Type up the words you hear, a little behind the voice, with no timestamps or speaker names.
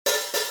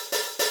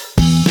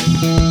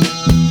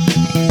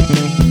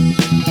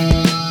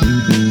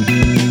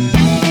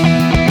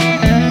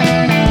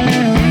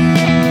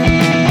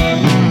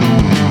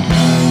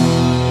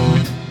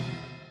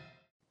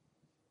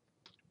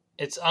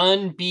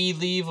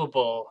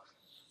unbelievable.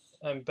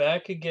 I'm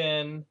back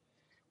again.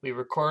 We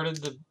recorded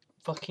the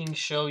fucking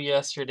show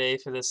yesterday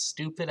for this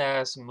stupid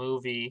ass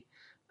movie.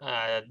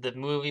 The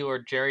movie where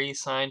Jerry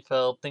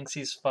Seinfeld thinks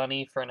he's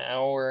funny for an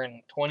hour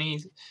and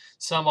 20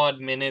 some odd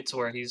minutes,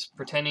 where he's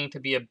pretending to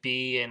be a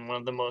bee in one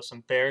of the most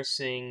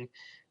embarrassing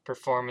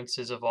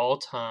performances of all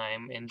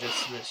time in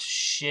just this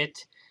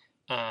shit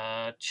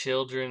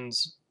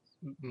children's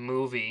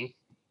movie.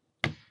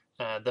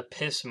 The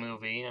Piss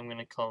movie, I'm going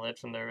to call it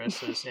from the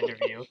rest of this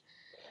interview.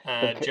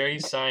 Jerry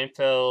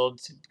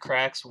Seinfeld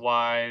cracks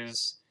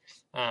wise,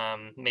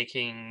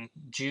 making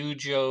Jew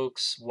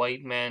jokes,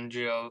 white man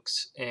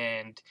jokes,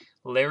 and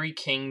Larry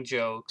King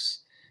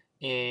jokes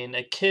in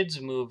a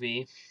kids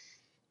movie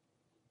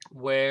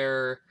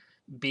where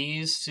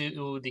bees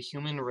sue the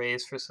human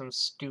race for some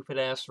stupid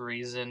ass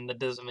reason that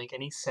doesn't make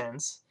any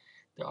sense.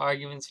 The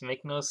arguments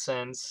make no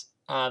sense.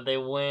 They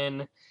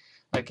win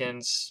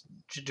against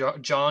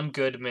John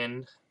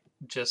Goodman,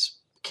 just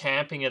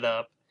camping it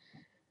up.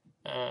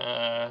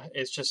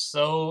 It's just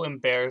so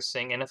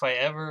embarrassing. And if I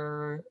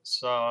ever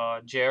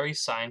saw Jerry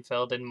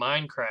Seinfeld in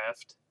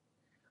Minecraft,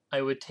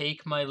 I would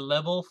take my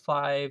level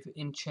 5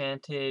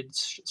 enchanted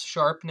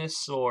sharpness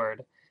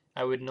sword.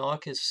 I would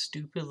knock his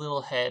stupid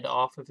little head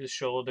off of his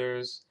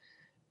shoulders,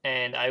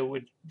 and I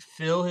would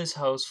fill his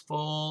house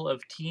full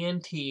of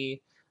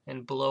TNT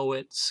and blow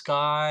it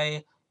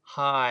sky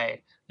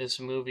high. This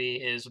movie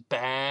is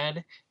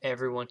bad.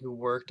 Everyone who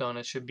worked on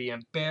it should be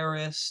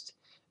embarrassed.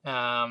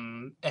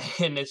 And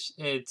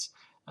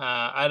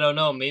I don't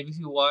know. Maybe if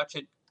you watch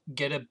it,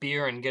 get a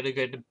beer and get a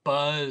good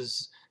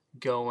buzz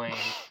going,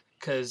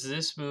 because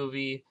this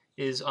movie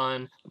is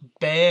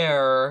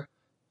unbearable.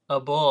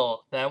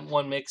 That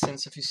one makes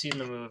sense if you've seen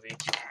the movie.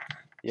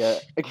 Yeah.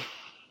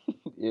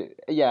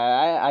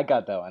 Yeah, I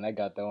got that one. I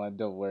got that one.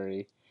 Don't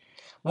worry.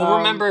 We'll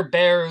remember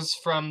bears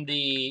from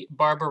the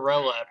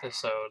Barbarella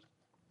episode.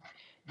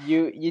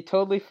 You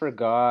totally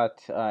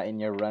forgot in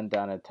your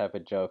rundown of type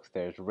of jokes.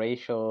 There's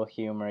racial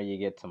humor. You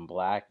get some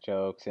black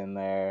jokes in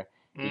there.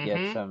 You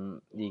get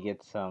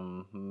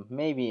some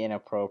maybe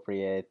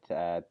inappropriate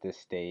at this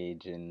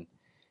stage and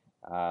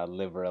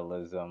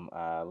liberalism.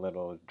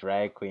 Little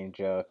drag queen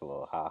joke. A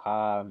little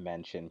haha.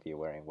 Men shouldn't be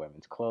wearing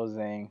women's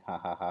clothing. Ha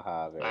ha ha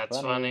ha. Very That's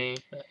funny.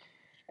 funny.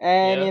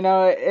 And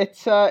Yeah.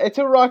 it's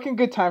a rocking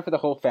good time for the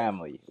whole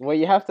family. What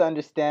you have to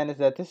understand is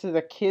that this is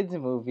a kids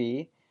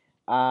movie,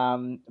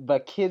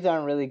 but kids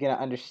aren't really gonna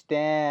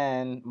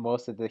understand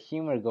most of the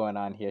humor going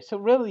on here. So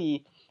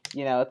really,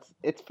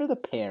 it's for the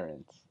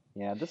parents.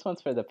 This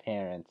one's for the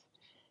parents,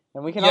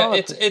 and we can Yeah, all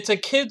it's a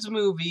kids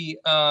movie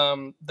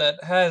that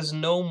has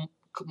no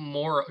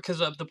more, because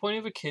the point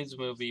of a kids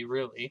movie,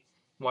 really,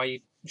 why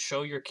you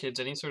show your kids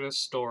any sort of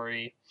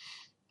story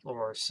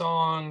or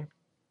song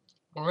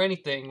or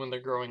anything when they're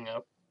growing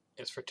up,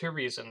 is for two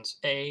reasons.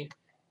 A,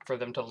 for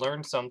them to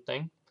learn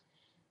something.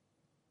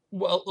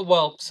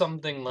 Well,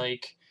 something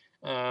like,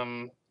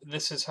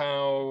 this is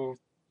how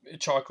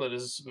chocolate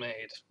is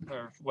made,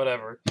 or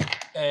whatever,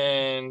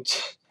 and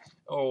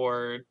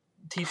or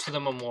teach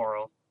them a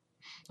moral.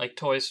 Like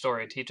Toy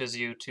Story teaches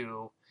you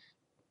to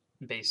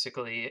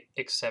basically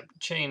accept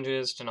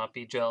changes, to not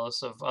be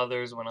jealous of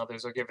others when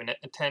others are given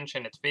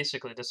attention. It's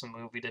basically just a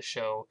movie to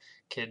show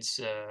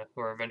kids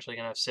who are eventually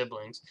going to have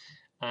siblings.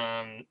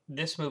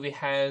 This movie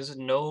has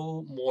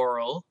no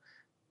moral,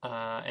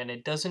 and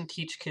it doesn't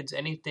teach kids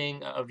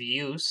anything of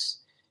use.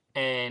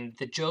 And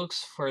the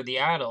jokes for the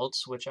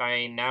adults, which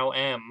I now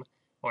am,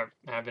 or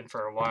have been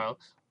for a while,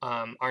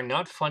 are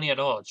not funny at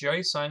all.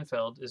 Jerry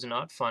Seinfeld is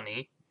not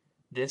funny.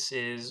 This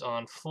is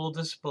on full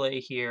display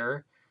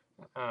here.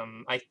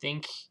 I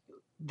think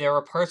there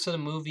are parts of the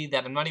movie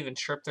that I'm not even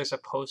sure if they're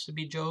supposed to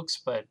be jokes,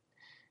 but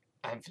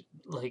I've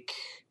like,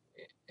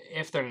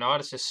 if they're not,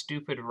 it's just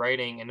stupid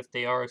writing, and if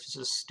they are, it's just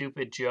a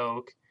stupid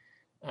joke.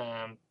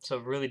 So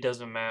it really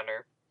doesn't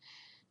matter.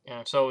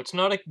 So it's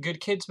not a good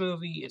kids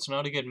movie. It's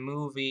not a good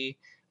movie.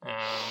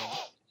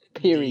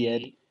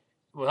 period.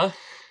 What?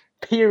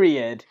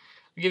 Period.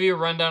 I'll give you a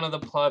rundown of the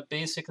plot.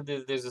 Basically,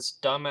 there's this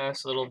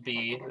dumbass little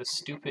bee, this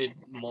stupid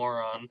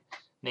moron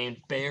named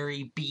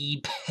Barry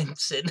B.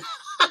 Benson.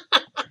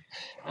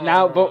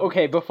 Now,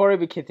 before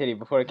we continue,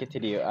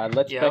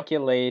 let's Yep.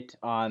 speculate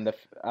on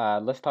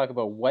let's talk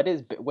about what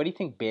do you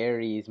think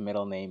Barry's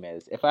middle name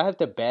is? If I have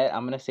to bet,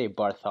 I'm gonna say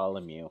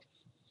Bartholomew.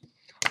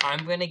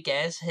 I'm gonna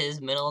guess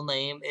his middle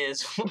name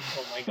is.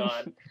 Oh my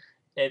god.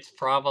 It's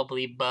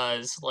probably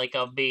Buzz, like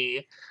a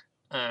bee.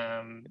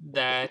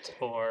 That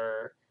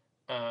or.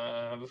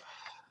 Um,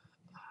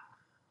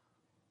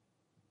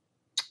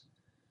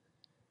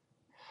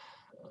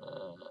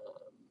 uh,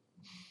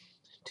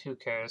 who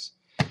cares?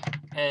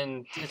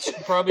 And it's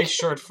probably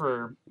short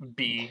for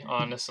B,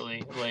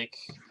 honestly. Like,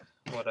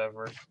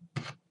 whatever.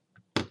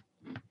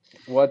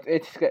 Well,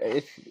 it's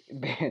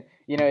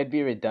it'd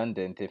be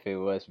redundant if it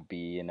was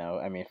B.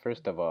 I mean,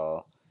 first of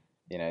all,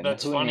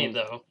 That's who funny, names?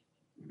 though.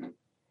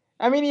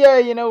 I mean, yeah,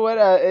 you know what?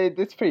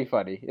 It's pretty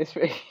funny.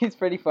 It's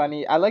pretty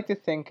funny. I like to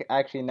think,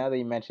 actually, now that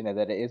you mention it,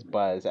 that it is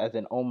Buzz as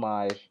an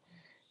homage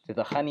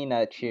the Honey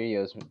Nut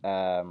Cheerios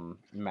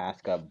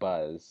mascot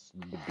Buzz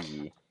the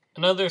bee.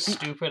 Another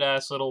stupid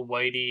ass little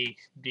whitey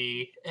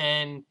bee.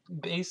 And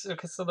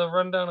basically, so the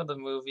rundown of the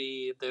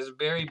movie, there's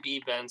Barry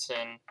B.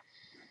 Benson,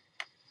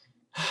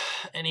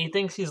 and he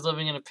thinks he's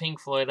living in a Pink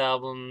Floyd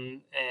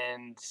album,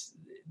 and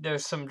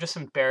there's some just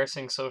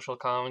embarrassing social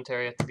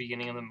commentary at the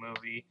beginning of the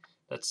movie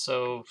that's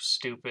so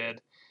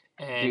stupid.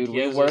 And Dude, he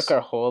we has work this.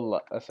 our whole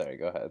sorry,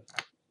 go ahead.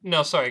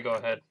 No, sorry, go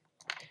ahead.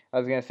 I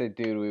was gonna say,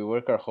 dude, we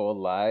work our whole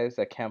lives.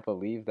 I can't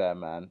believe that,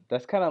 man.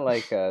 That's kind of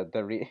like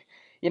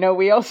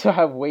we also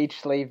have wage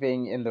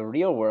slaving in the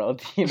real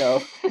world,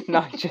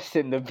 not just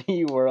in the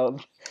bee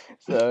world.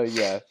 So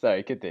yeah,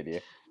 sorry,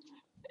 continue.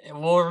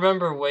 We'll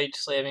remember wage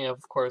slaving,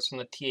 of course, from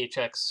the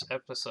THX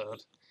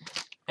episode.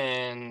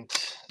 And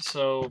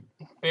so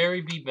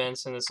Barry B.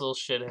 Benson, this little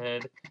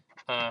shithead,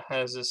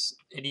 has this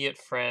idiot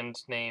friend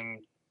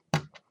named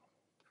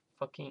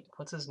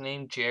what's his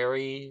name?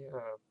 Jerry?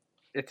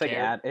 It's like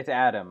it's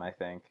Adam, I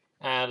think.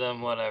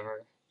 Adam,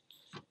 whatever.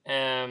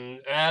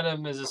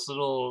 Adam is this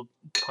little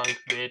punk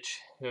bitch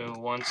who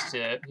wants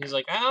to. He's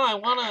like, oh, I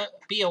want to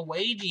be a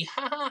wagey,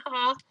 ha ha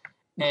ha.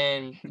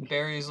 And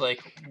Barry's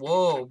like,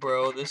 whoa,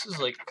 bro, this is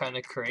like kind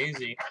of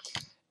crazy.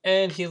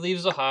 And he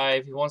leaves the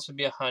hive. He wants to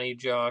be a honey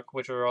jock,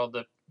 which are all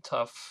the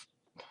tough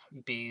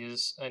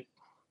bees.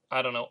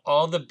 I don't know.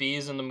 All the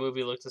bees in the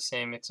movie look the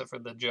same except for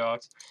the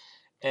jocks.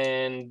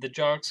 And the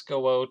jocks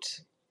go out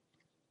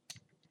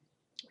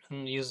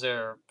and use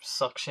their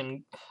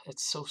suction.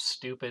 It's so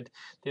stupid.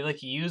 They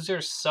like use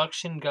their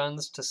suction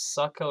guns to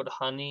suck out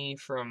honey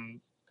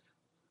from,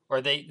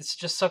 or it's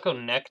just suck out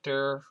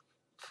nectar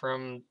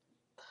from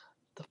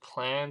the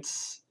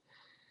plants,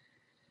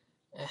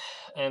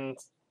 and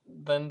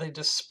then they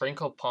just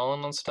sprinkle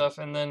pollen on stuff.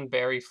 And then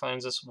Barry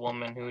finds this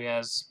woman who he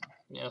has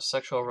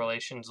sexual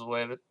relations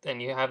with,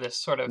 and you have this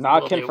sort of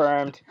not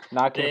confirmed.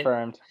 Not they,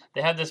 confirmed.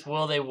 They have this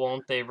will they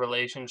won't they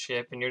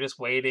relationship, and you're just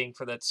waiting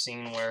for that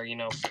scene where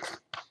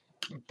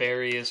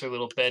Barry is her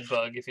little bed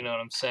bug, if you know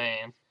what I'm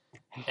saying.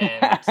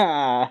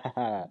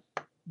 And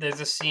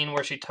there's a scene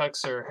where she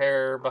tucks her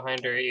hair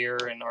behind her ear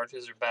and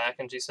arches her back,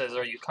 and she says,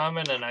 "Are you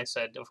coming?" And I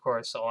said, "Of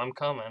course, so I'm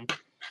coming."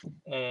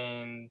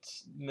 And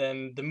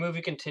then the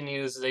movie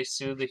continues. They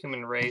sue the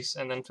human race,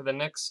 and then for the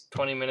next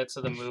 20 minutes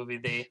of the movie,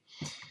 they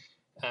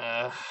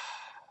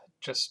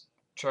just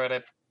try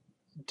to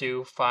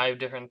do 5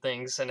 different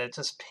things, and it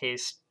just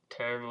paced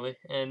terribly.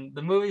 And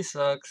the movie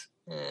sucks.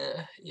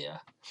 Yeah.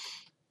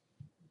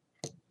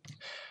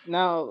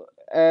 Now,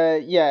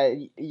 yeah,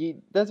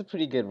 that's a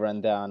pretty good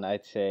rundown,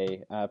 I'd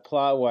say.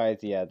 Plot wise,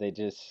 yeah, they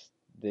just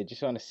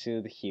want to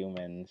sue the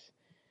humans.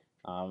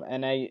 I'm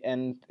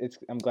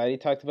glad you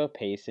talked about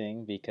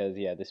pacing because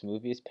yeah, this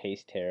movie is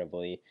paced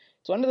terribly.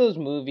 It's one of those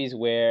movies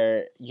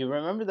where you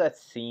remember that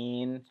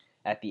scene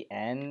at the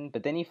end,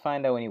 but then you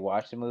find out when you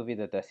watch the movie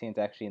that that scene's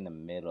actually in the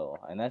middle,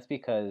 and that's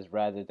because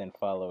rather than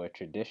follow a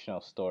traditional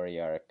story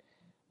arc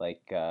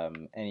like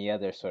any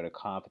other sort of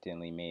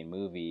competently made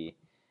movie,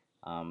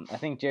 I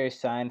think Jerry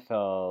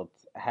Seinfeld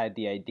had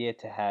the idea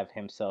to have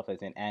himself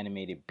as an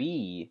animated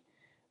bee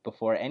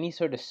before any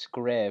sort of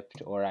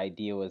script or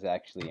idea was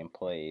actually in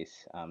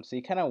place. So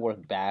you kind of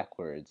work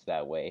backwards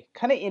that way.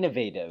 Kind of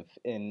innovative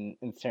in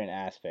certain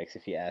aspects,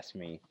 if you ask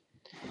me.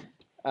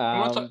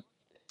 What?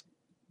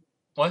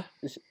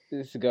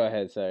 Go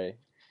ahead, sorry.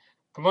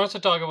 I wanted to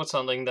talk about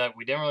something that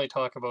we didn't really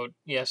talk about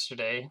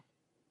yesterday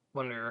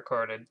when we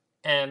recorded,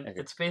 and Okay.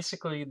 it's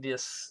basically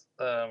this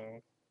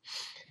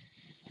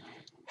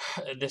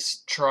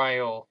this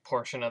trial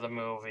portion of the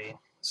movie.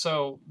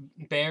 So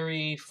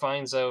Barry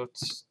finds out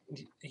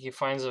he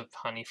finds a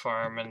honey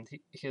farm, and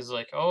he's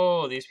like,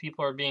 "Oh, these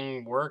people are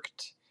being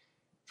worked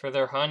for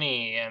their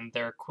honey, and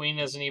their queen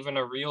isn't even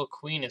a real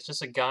queen. It's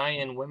just a guy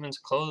in women's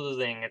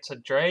clothing. It's a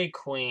drag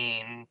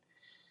queen."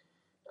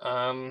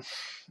 Um,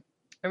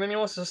 and then he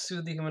wants to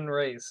sue the human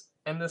race,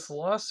 and this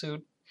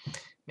lawsuit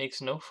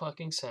makes no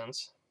fucking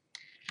sense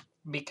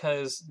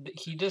because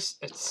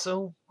it's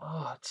so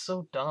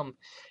dumb.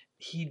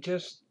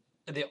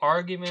 The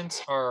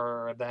arguments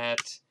are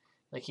that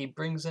like he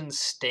brings in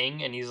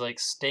Sting, and he's like,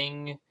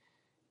 Sting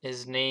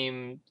is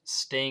named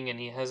Sting and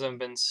he hasn't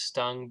been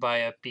stung by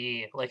a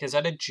bee. Like, is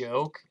that a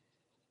joke?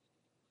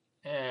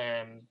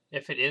 And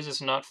if it is,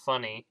 it's not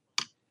funny.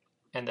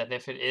 And then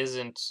if it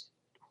isn't,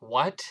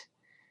 what?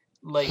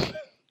 Like,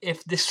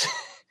 if this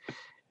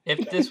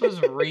if this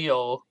was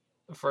real,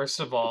 first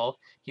of all,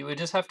 he would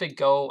just have to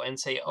go and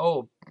say,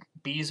 "Oh,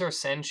 bees are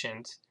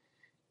sentient.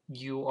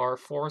 You are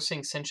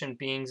forcing sentient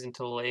beings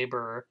into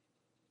labor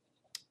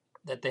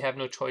that they have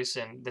no choice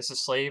in. This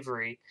is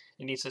slavery.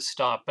 It needs to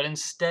stop." But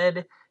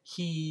instead,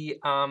 he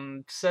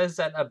says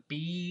that a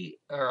bee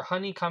or a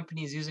honey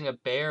company is using a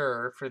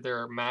bear for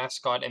their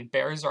mascot, and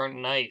bears aren't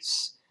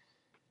nice.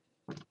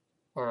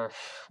 Or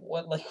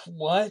what? Like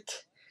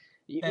what?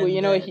 Well,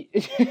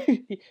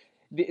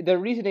 the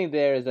reasoning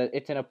there is that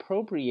it's an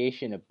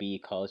appropriation of bee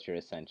culture,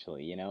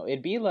 essentially.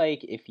 It'd be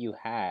like if you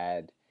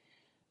had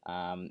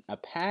a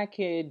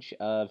package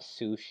of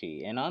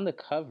sushi, and on the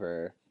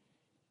cover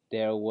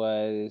there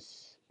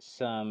was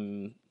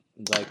some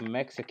like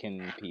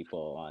Mexican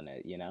people on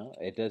it. You know,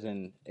 it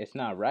doesn't. It's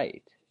not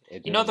right.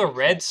 It You know doesn't the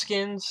make sense.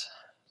 Redskins?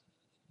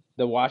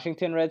 The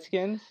Washington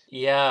Redskins.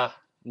 Yeah.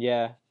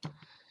 Yeah,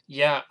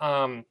 Yeah,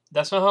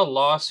 that's not how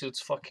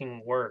lawsuits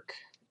fucking work.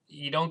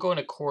 You don't go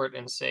into court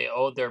and say,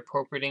 "Oh, they're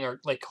appropriating," or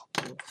like,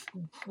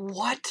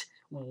 what?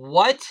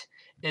 What?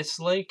 It's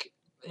like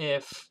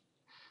if,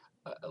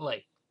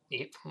 like,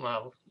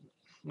 well,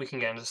 we can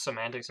get into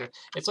semantics here.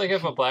 It's like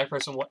if a black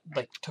person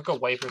like took a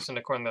white person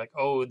to court and they're like,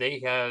 "Oh,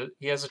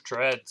 he has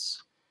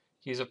dreads.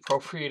 He's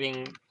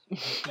appropriating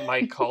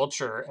my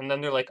culture," and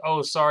then they're like,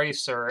 "Oh, sorry,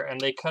 sir,"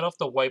 and they cut off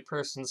the white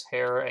person's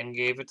hair and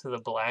gave it to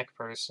the black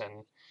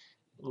person.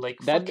 Like,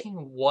 that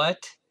fucking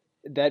what?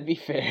 that'd be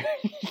fair.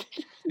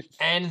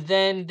 And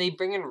then they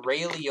bring in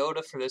Ray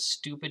Liotta for this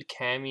stupid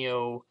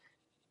cameo,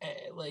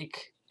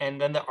 like, and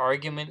then the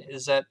argument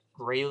is that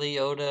Ray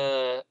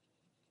Liotta,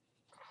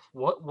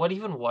 what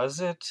even was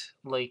it?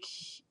 Like,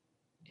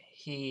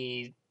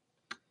 he,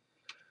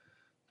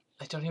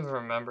 I don't even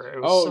remember.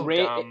 It was Oh, so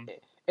dumb.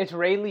 it's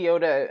Ray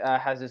Liotta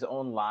has his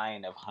own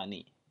line of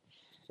honey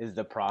is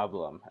the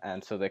problem,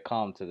 and so they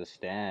call him to the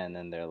stand,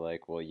 and they're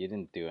like, "Well, you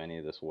didn't do any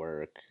of this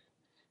work."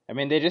 I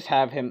mean, they just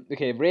have him.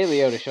 Okay, Ray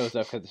Liotta shows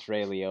up because it's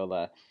Ray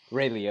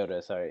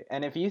Liotta, sorry.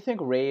 And if you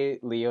think Ray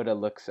Liotta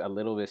looks a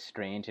little bit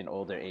strange in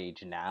older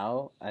age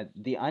now,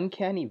 the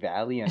Uncanny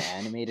Valley on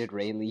animated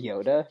Ray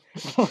Liotta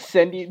will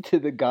send you to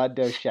the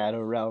goddamn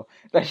shadow realm.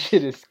 That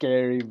shit is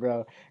scary,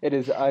 bro. It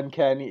is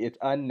uncanny. It's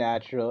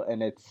unnatural,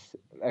 and it's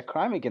a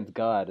crime against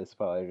God, as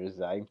far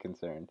as I'm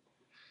concerned.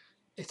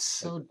 It's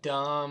so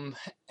dumb.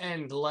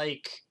 And,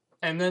 like,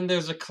 and then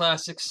there's a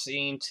classic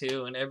scene,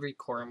 too, in every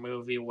horror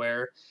movie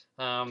where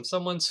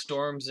someone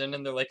storms in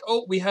and they're like,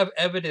 "Oh, we have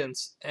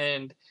evidence,"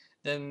 and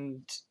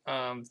then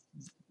um,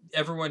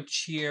 everyone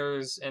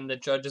cheers, and the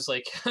judge is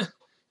like,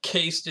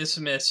 "Case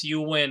dismissed,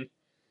 you win,"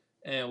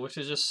 and which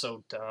is just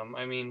so dumb.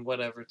 I mean,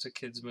 whatever, it's a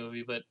kids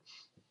movie, but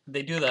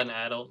they do that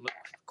in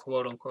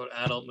quote unquote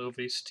adult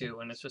movies too,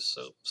 and it's just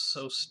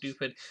so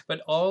stupid.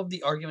 But all of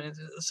the argument is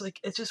it's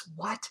like it's just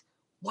what.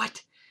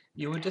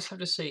 You would just have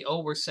to say,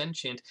 "Oh, we're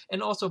sentient."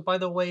 And also, by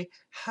the way,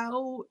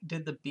 how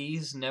did the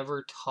bees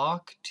never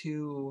talk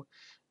to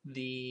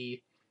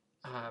the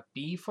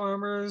bee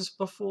farmers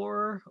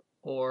before?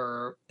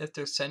 Or if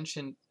they're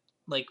sentient,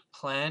 like,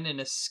 plan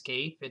and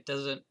escape? It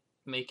doesn't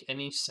make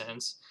any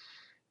sense.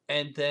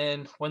 And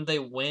then when they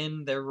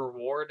win, they're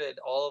rewarded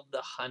all of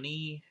the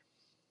honey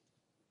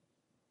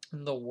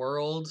in the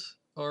world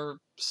or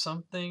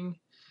something.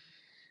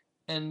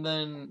 And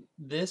then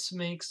this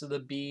makes the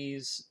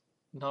bees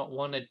not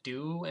want to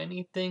do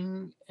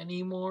anything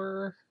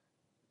anymore.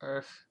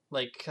 Or,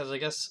 like, because I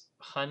guess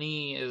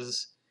honey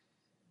is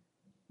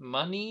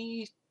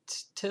money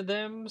to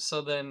them.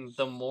 So then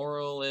the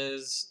moral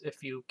is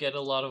if you get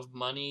a lot of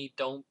money,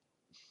 don't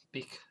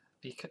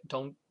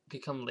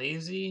become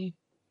lazy.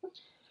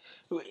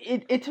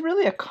 It's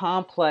really a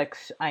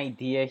complex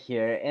idea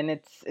here, and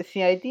it's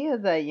the idea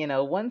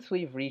that once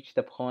we've reached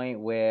the point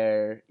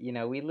where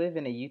we live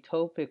in a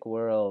utopic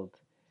world,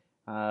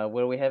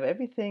 where we have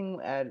everything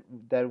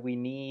that we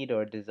need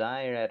or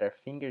desire at our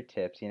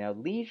fingertips,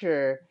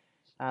 leisure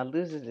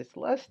loses its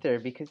luster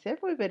because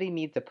everybody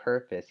needs a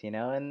purpose,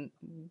 and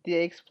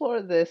they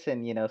explore this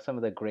in some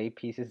of the great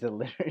pieces of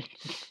literature.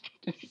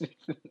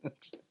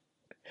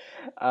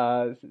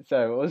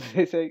 Sorry, what was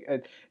I saying?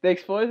 They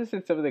explore this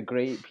in some of the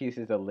great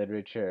pieces of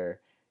literature,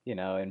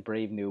 in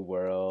Brave New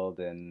World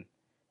and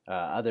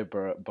other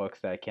books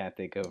that I can't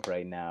think of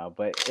right now.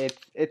 But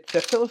it's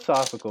a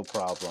philosophical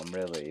problem,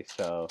 really.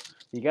 So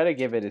you got to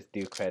give it its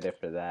due credit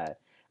for that.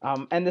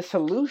 And the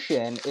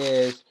solution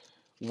is,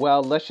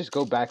 well, let's just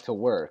go back to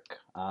work.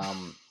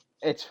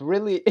 It's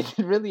really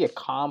a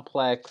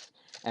complex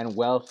and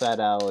well thought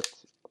out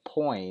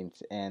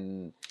point,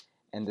 and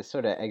the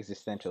sort of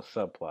existential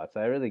subplots.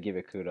 I really give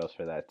it kudos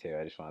for that too.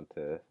 I just want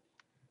to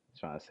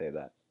say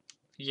that.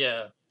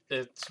 Yeah,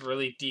 it's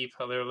really deep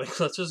how they're like,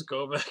 let's just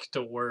go back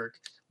to work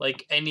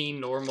like any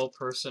normal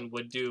person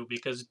would do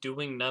because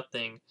doing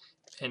nothing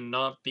and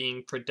not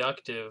being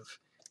productive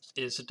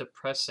is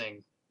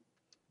depressing.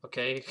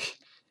 Okay?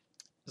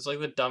 It's like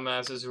the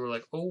dumbasses who are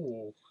like,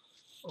 oh,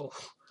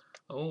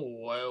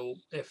 well,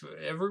 if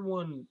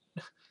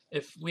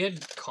we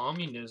had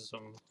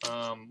communism,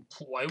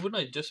 why wouldn't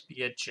I just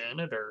be a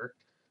janitor,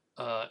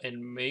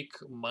 and make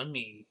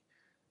money?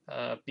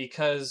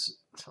 Because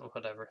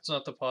whatever, it's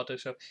not the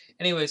politics show.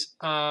 Anyways,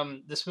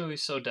 this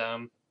movie's so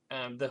dumb.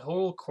 The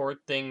whole court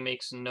thing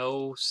makes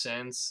no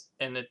sense,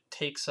 and it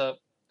takes up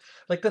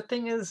like the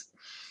thing is,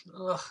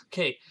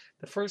 okay,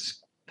 the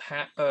first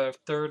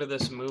third of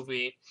this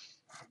movie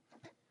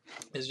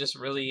is just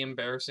really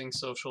embarrassing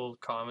social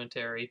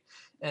commentary,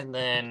 and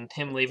then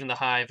him leaving the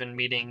hive and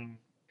meeting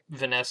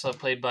Vanessa,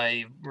 played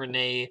by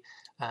Renee.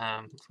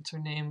 What's her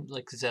name?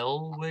 Like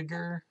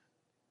Zellweger,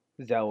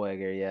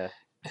 Zellweger, yeah.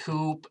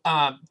 who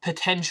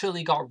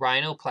potentially got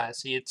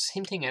rhinoplasty. It's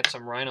hinting at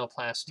some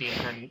rhinoplasty in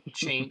her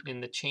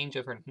in the change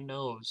of her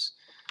nose.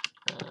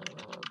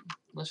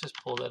 Let's just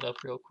pull that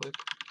up real quick.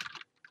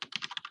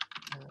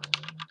 Uh,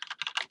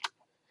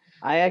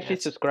 I actually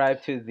That's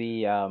subscribe to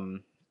the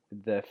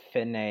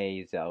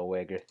Renee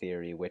Zellweger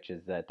theory, which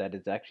is that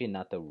is actually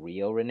not the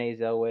real Renee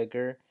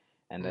Zellweger,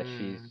 and that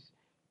mm,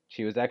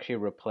 she was actually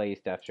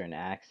replaced after an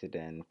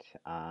accident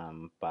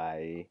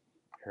by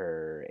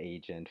her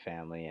agent,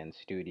 family, and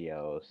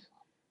studios,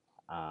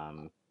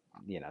 um,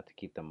 to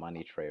keep the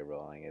money tray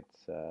rolling.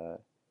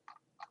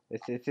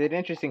 It's an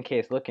interesting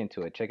case. Look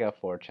into it. Check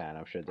out 4chan.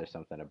 I'm sure there's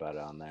something about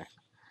it on there.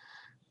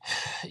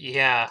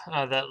 yeah,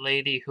 that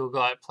lady who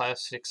got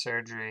plastic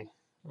surgery.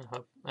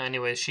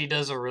 Anyway, she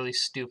does a really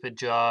stupid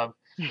job,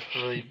 a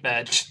really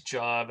bad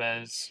job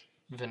as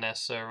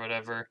Vanessa or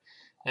whatever,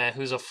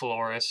 who's a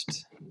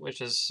florist,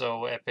 which is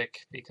so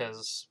epic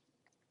because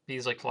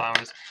these like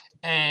flowers,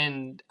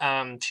 and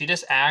she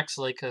just acts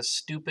like a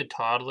stupid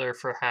toddler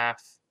for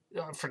half,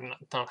 for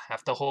not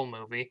half the whole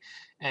movie,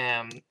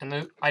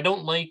 I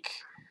don't like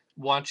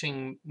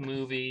watching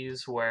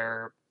movies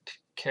where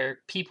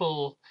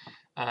people,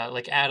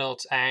 like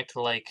adults, act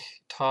like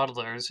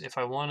toddlers. If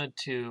I wanted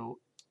to,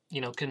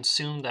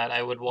 consume that,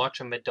 I would watch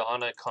a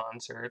Madonna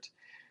concert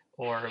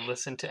or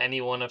listen to any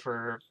one of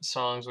her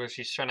songs where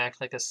she's trying to act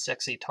like a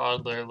sexy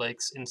toddler, like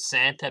in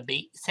Santa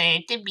Baby.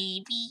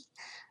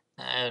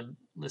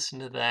 Listen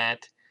to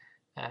that.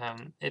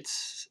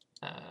 It's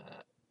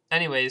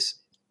anyways.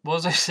 What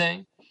was I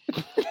saying?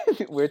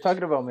 We're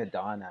talking about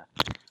Madonna.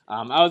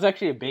 I was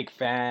actually a big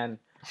fan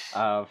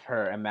of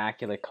her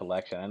Immaculate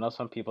Collection. I know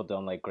some people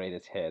don't like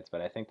Greatest Hits,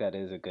 but I think that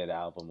is a good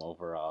album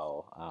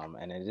overall,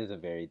 and it is a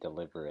very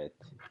deliberate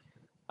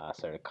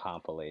sort of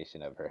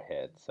compilation of her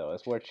hits. So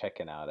it's worth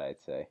checking out,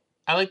 I'd say.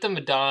 I like the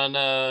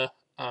Madonna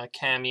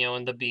cameo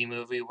in the B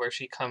movie where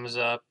she comes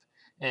up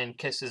and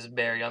kisses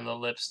Barry on the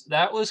lips.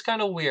 That was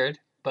kind of weird,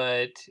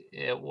 but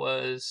it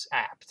was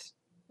apt.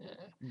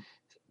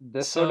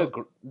 The sort of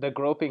So the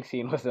groping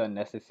scene was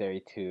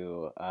unnecessary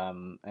too,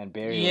 and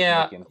Barry was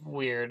yeah, making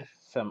weird.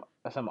 some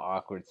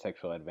awkward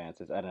sexual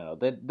advances. I don't know.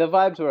 The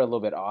vibes were a little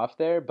bit off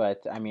there,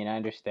 but I mean, I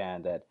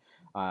understand that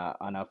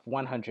on a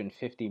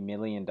 $150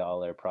 million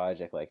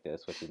project like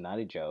this, which is not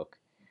a joke,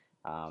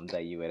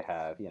 that you would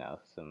have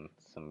some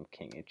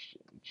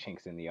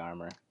chinks in the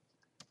armor.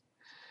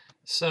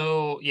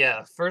 So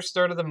yeah, first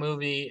third of the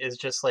movie is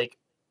just like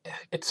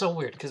it's so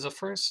weird because the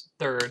first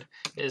third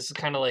is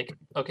kind of like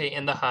okay,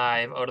 in the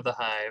hive, out of the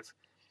hive,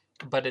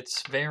 but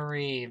it's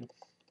very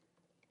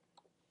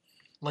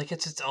like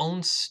it's its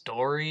own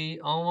story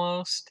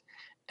almost.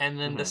 And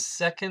then the Hmm.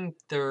 second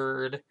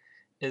third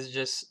is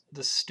just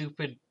the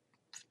stupid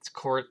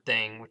court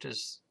thing, which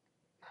is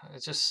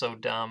it's just so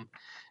dumb.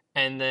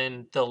 And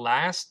then the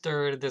last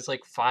third, there's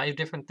like five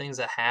different things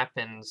that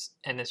happens,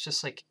 and it's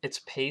just like it's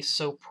paced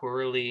so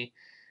poorly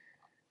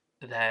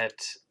that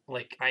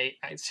like I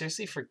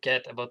seriously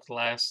forget about the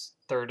last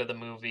third of the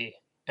movie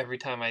every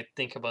time I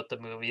think about the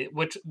movie.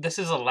 Which this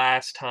is the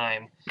last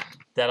time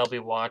that I'll be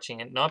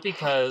watching it, not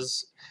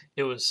because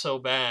it was so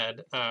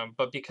bad,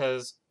 but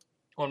because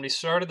when we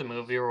started the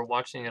movie, we were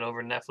watching it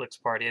over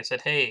Netflix party. I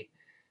said, "Hey,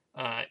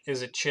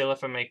 is it chill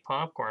if I make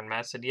popcorn?"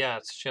 Matt said, "Yeah,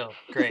 it's chill.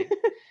 Great."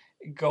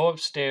 Go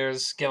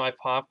upstairs, get my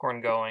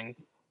popcorn going,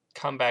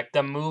 come back.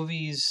 The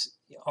movie's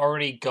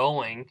already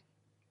going.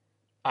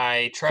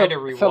 I try So to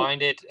so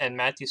rewind it, and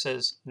Matthew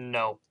says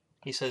no.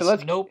 He so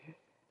says nope.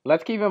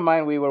 let's keep in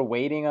mind we were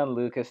waiting on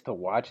Lucas to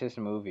watch this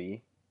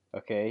movie.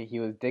 Okay,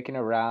 he was dicking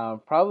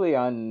around, probably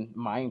on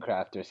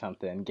Minecraft or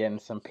something, getting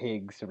some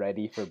pigs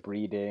ready for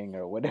breeding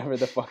or whatever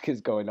the fuck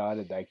is going on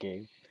in that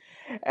game.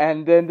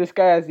 And then this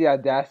guy has the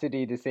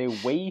audacity to say,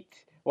 "Wait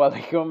while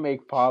I go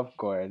make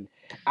popcorn."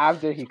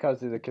 After he comes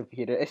to the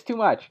computer, it's too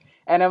much.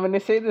 And I'm gonna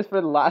say this for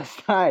the last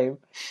time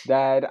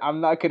that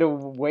I'm not gonna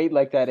wait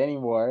like that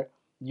anymore.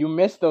 You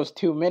missed those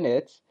 2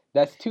 minutes.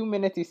 That's 2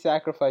 minutes you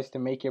sacrificed to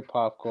make your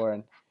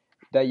popcorn.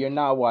 That you're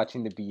not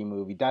watching the B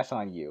movie. That's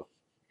on you.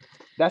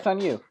 That's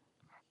on you.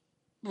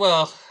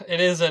 Well,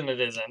 it is and it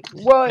isn't.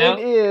 Well, it Now,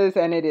 is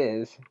and it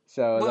is.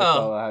 So that's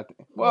all well, I have to.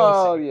 we'll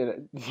Well,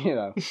 see. you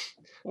know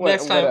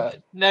Next what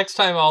time, next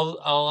time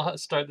I'll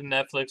start the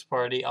Netflix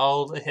party.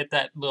 I'll hit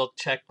that little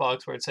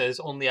checkbox where it says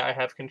only I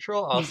have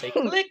control. I'll say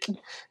click,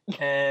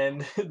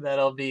 and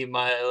that'll be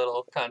my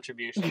little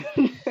contribution.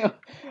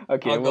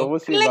 Okay, I'll well, go we'll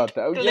see click about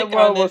that. Yeah, click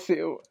well, on we'll it.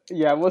 see.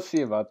 Yeah, we'll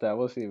see about that.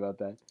 We'll see about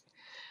that.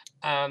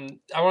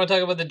 I want to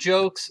talk about the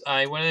jokes.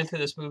 I went into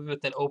this movie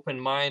with an open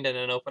mind and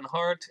an open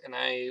heart, and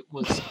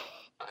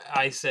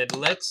I said,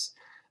 let's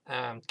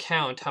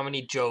count how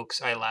many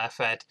jokes I laugh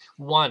at.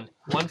 One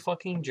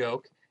fucking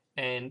joke,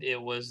 and it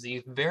was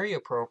the very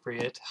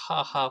appropriate,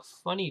 haha,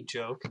 funny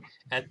joke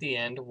at the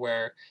end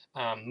where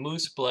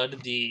Moose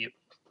Blood, the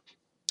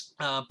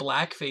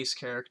blackface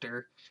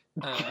character,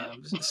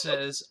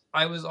 says,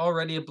 "I was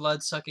already a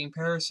blood-sucking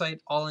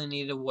parasite. All I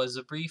needed was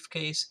a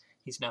briefcase."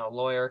 He's now a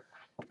lawyer.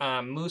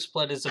 Moose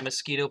Blood is a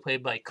mosquito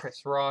played by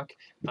Chris Rock,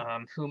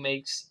 who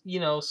makes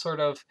sort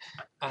of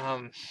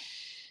um,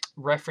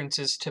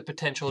 references to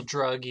potential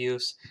drug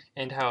use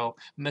and how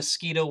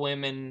mosquito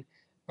women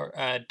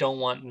don't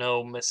want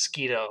no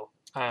mosquito,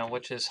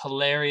 which is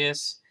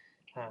hilarious.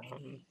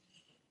 Um,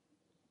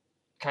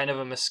 kind of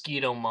a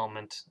mosquito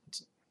moment.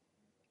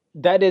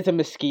 That is a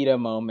mosquito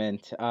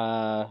moment.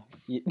 Can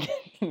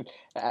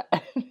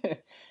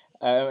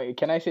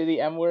I say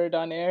the M word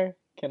on air?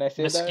 Can I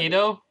say that?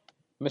 Mosquito?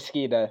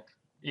 Mosquito.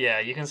 Yeah,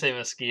 you can say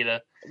mosquito.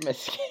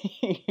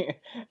 Mosquito.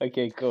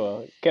 Okay,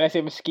 cool. Can I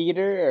say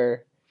mosquito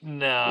or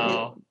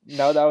No.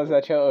 no? That was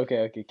that show. Okay,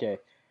 okay, okay.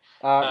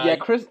 Uh, Yeah,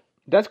 Chris.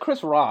 That's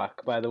Chris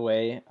Rock, by the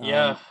way.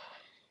 yeah.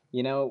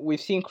 You know, we've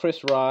seen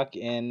Chris Rock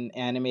in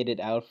animated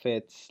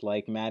outfits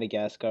like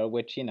Madagascar,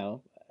 which,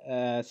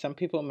 some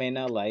people may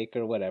not like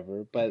or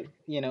whatever, but,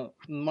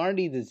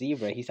 Marty the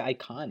Zebra, he's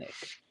iconic.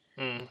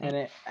 Hmm.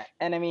 And,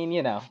 and I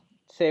mean,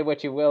 say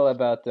what you will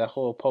about the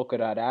whole polka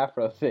dot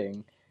afro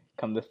thing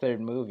come the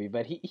third movie,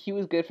 but he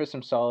was good for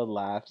some solid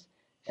laughs,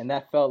 and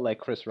that felt like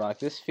Chris Rock.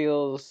 This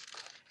feels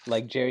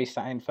like Jerry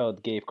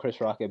Seinfeld gave Chris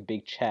Rock a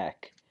big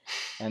check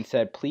and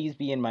said, "Please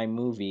be in my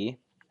movie."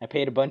 I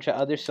paid a bunch of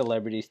other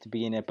celebrities to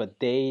be in it, but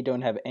they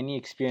don't have any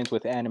experience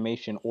with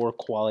animation or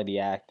quality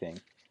acting.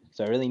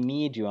 So I really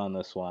need you on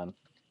this one.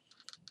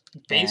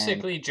 And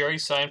Basically, Jerry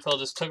Seinfeld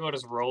just took out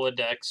his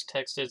Rolodex,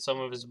 texted some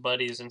of his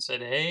buddies, and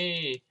said,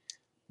 "Hey,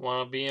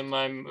 want to be in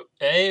my?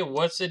 Hey,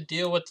 what's the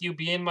deal with you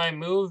being my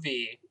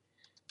movie?"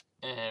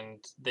 And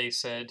they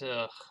said,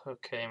 "Ugh,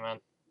 okay, man."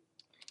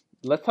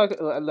 let's talk.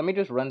 Let me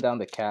just run down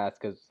the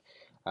cast because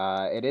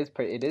it is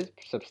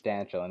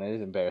substantial and it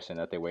is embarrassing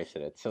that they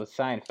wasted it. So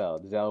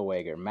Seinfeld,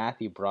 Zellweger,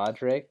 Matthew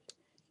Broderick,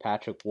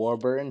 Patrick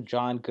Warburton,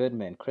 John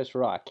Goodman, Chris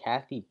Rock,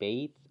 Kathy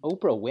Bates,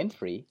 Oprah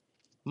Winfrey,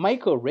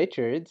 Michael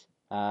Richards.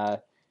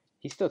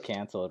 He's still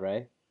canceled,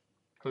 right?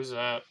 Who's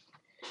that?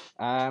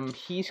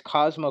 He's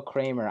Cosmo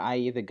Kramer,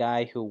 i.e., the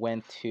guy who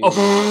went to the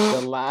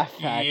Oh, Laugh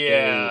Factory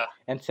yeah,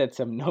 and said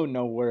some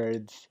no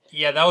words.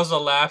 yeah. That was a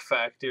Laugh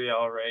Factory,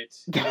 all right.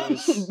 It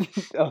was.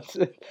 those,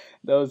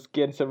 those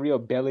getting some real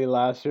belly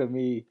laughs from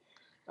me.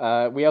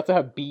 We also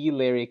have B.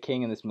 Larry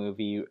King in this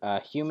movie.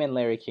 Human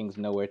Larry King's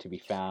nowhere to be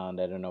found.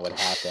 I don't know what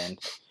happened.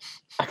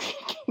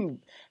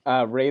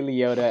 Ray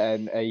Liotta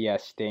and yeah,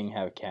 Sting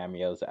have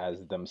cameos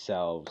as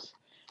themselves.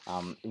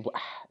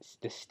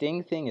 The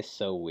Sting thing is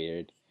so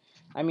weird.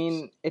 I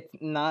mean, it's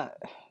not.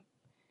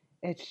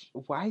 It's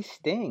why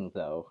Sting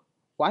though?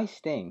 Why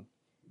Sting?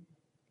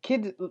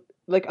 Kids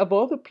like of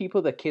all the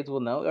people that kids will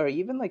know, or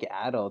even like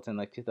adults in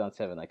like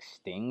 2007, like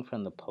Sting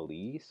from the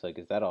Police. Like,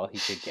 is that all he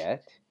could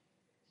get?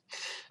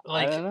 I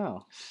Like, don't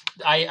know.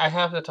 I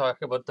have to talk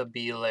about the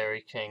B.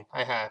 Larry King.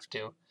 I have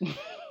to.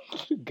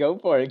 Go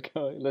for it.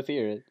 Go. Let's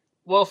hear it.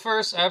 Well,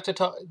 first, I have to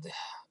talk.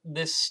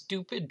 This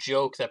stupid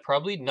joke that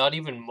probably not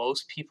even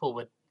most people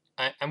would.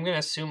 I'm going to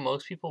assume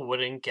most people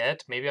wouldn't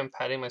get. Maybe I'm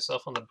patting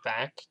myself on the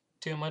back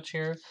too much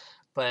here.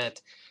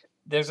 But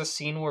there's a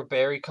scene where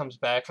Barry comes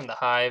back from the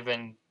hive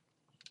and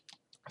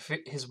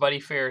his buddy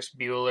Ferris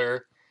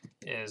Bueller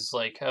is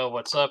like, "Oh,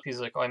 what's up?"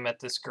 He's like, "Oh, I met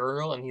this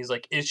girl." And he's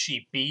like, "Is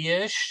she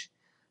B-ish?"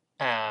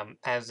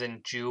 As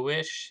in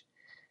Jewish.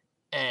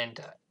 And,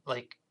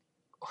 like,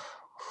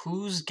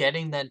 who's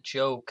getting that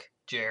joke,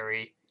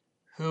 Jerry?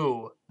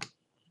 Who?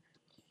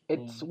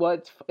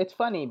 It's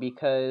funny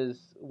because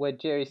what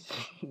Jerry's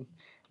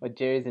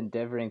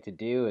endeavoring to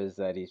do is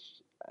that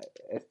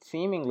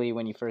seemingly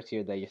when you first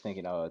hear that you're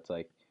thinking, oh, it's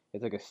like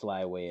a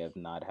sly way of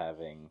not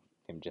having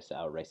him just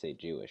outright say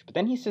Jewish. But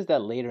then he says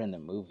that later in the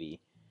movie.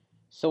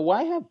 So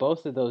why have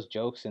both of those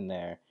jokes in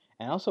there?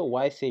 And also,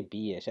 why say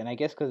B-ish? And I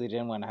guess because they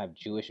didn't want to have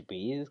Jewish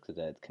bees, because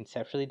that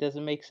conceptually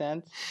doesn't make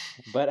sense.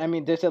 But I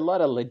mean, there's a lot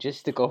of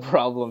logistical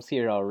problems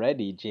here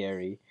already,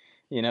 Jerry.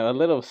 A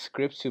little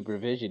script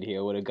supervision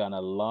here would have gone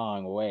a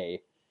long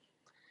way.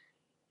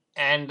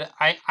 And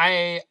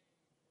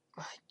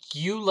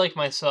you like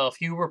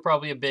myself, you were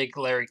probably a big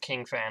Larry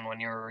King fan when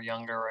you were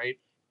younger, right?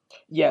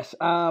 Yes,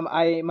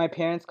 my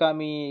parents got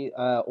me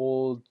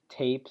old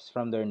tapes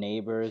from their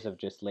neighbors of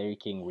just Larry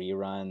King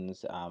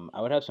reruns.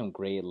 I would have some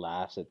great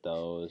laughs at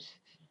those.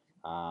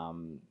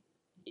 Um,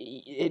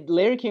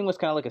 Larry King was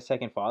kind of like a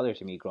second father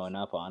to me growing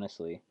up,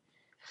 honestly.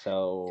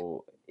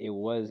 So it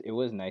was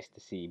nice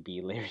to see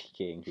B Larry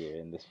King here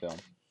in this film.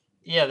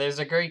 Yeah, there's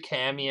a great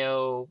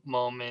cameo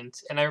moment.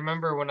 And I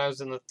remember when I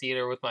was in the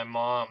theater with my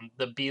mom,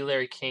 the B.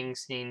 Larry King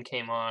scene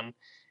came on,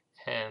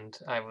 and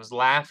I was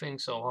laughing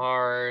so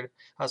hard.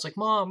 I was like,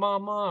 "Mom,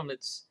 mom, mom,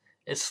 it's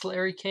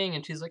Larry King,"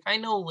 and she's like, "I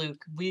know,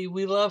 Luke. We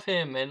love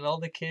him." And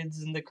all the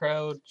kids in the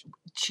crowd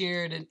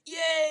cheered and,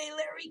 "Yay,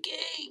 Larry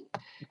King!"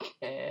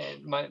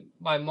 And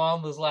my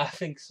mom was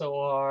laughing so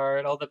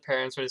hard. All the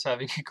parents were just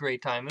having a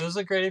great time. It was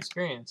a great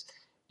experience.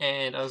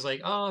 And I was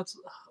like, "Oh, it's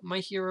my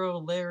hero,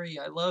 Larry.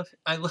 I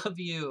love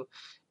you."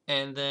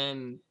 And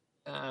then,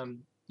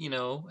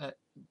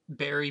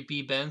 Barry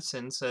B.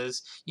 Benson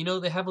says,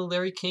 "They have a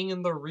Larry King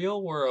in the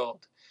real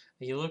world.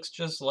 He looks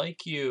just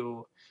like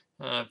you.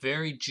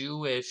 Very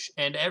Jewish."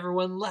 And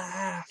everyone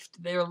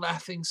laughed. They were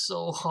laughing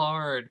so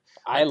hard.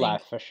 I I think,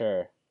 laughed for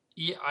sure.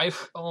 yeah,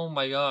 oh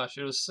my gosh,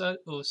 it was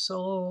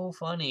so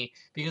funny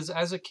because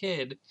as a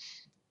kid,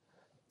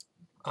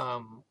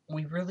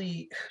 we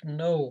really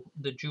know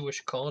the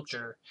Jewish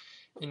culture,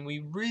 and we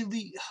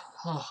really,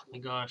 oh my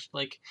gosh,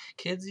 like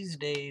kids these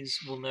days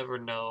will never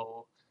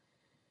know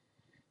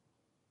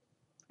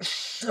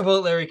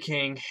about Larry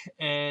King,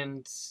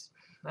 and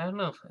I don't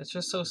know, it's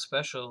just so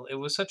special. It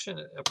was such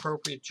an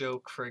appropriate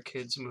joke for a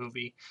kids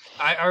movie.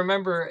 I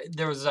remember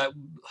there was that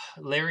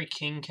Larry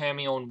King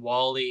cameo in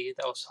Wall-E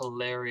that was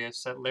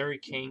hilarious. That Larry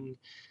King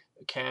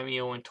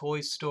cameo in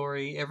Toy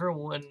Story.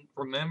 Everyone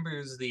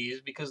remembers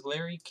these because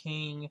Larry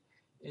King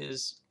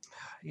is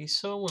he's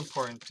so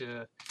important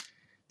to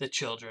the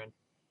children.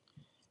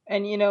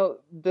 And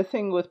the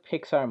thing with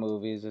Pixar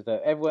movies is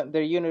that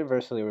they're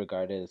universally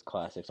regarded as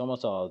classics.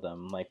 Almost all of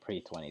them, like pre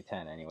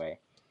 2010 anyway.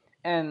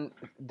 And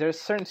there's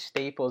certain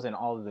staples in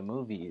all of the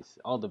movies,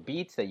 all the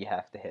beats that you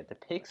have to hit, the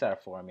Pixar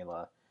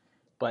formula.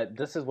 But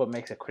this is what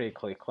makes it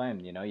critically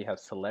acclaimed. You have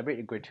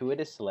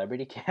gratuitous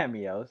celebrity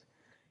cameos.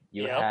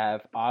 You Yep.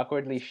 have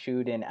awkwardly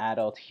shoot in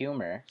adult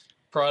humor.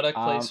 Product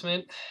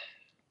placement.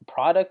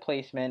 Product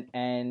placement,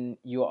 and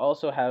you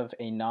also have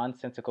a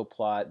nonsensical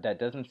plot that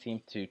doesn't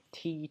seem to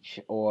teach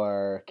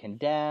or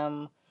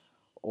condemn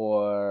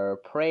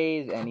or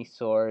praise any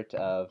sort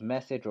of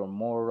message or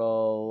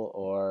moral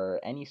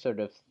or any sort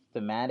of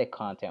thematic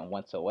content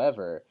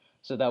whatsoever.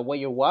 So that what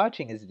you're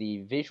watching is the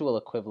visual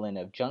equivalent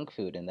of junk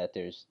food, and that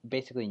there's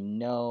basically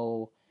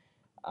nothing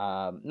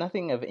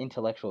of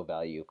intellectual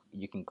value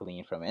you can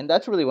glean from it. And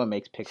that's really what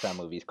makes Pixar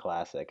movies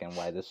classic, and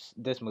why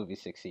this movie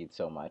succeeds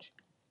so much.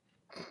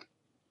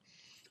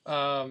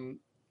 I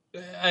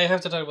have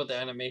to talk about the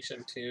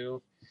animation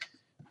too.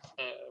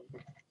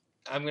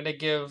 I'm gonna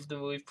give the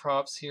movie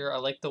props here. I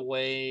like the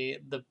way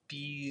the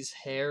bee's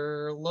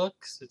hair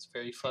looks. It's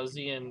very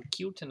fuzzy and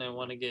cute, and I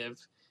want to give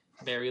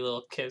Barry a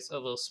little kiss, a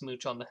little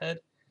smooch on the head.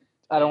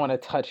 I don't want to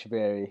touch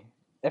Barry.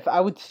 If I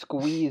would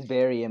squeeze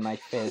Barry in my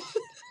fist,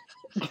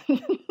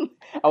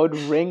 I would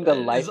wring the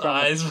life from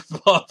his eyes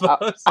would pop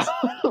out.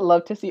 I would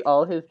love to see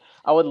all his.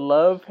 I would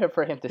love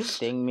for him to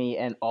sting me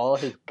and all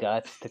his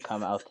guts to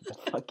come out to the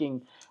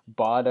fucking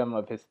bottom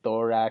of his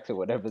thorax or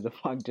whatever the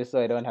fuck, just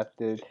so I don't have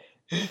to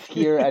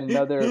hear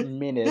another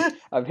minute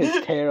of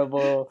his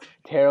terrible,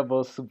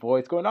 terrible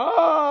voice going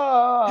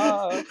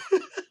ah.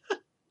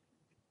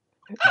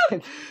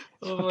 It's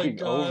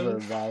fucking over,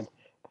 man.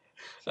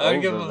 I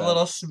would give him a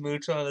little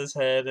smooch on his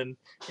head, and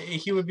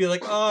he would be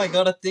like, "Oh, I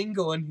got a thing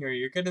going here.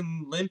 You're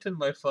getting lint in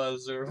my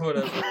fuzz, or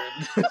whatever."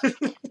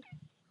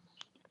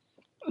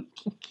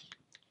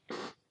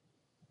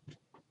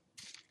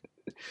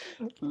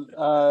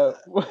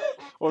 What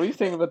were you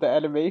saying about the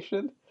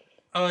animation?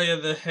 Oh yeah,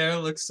 the hair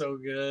looks so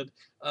good.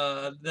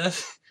 And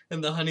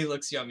the honey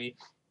looks yummy.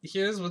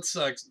 Here's what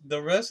sucks: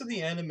 the rest of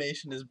the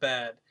animation is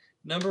bad.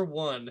 Number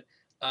one,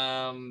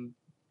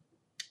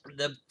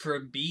 for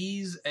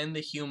bees and the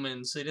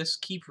humans, they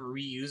just keep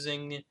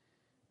reusing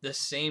the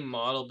same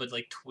model, but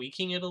like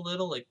tweaking it a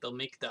little. Like they'll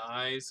make the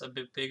eyes a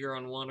bit bigger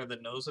on one or the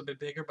nose a bit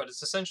bigger, but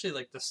it's essentially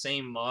like the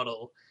same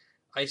model.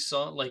 I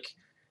saw like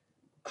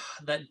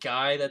that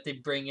guy that they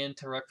bring in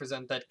to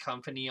represent that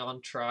company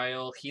on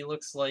trial. He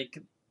looks like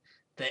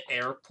the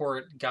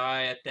airport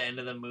guy at the end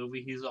of the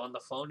movie. He's on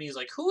the phone. He's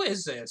like, "Who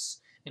is this?"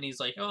 And he's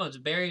like, "Oh, it's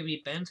Barry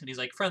B. Benson." He's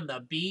like, "From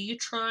the bee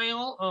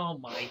trial." Oh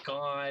my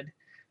god.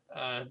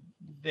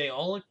 They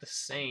all look the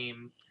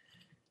same,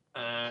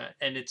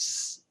 and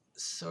it's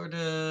sort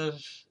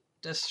of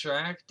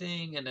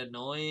distracting and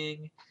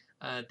annoying.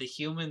 The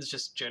humans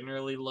just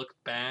generally look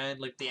bad.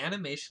 Like the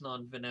animation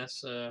on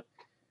Vanessa,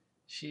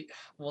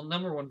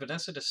 number one,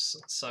 Vanessa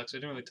just sucks. We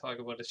didn't really talk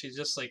about it. She's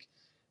just like,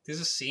 there's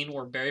a scene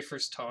where Barry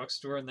first talks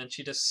to her, and then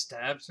she just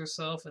stabs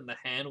herself in the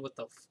hand with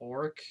a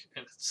fork,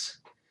 and it's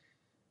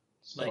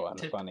so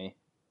unfunny.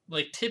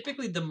 Like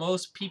typically, the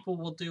most people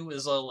will do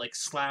is like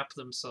slap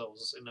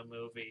themselves in a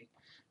movie,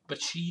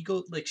 but she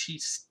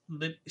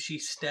she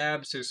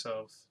stabs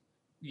herself.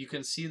 You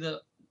can see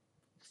the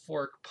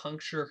fork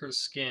puncture her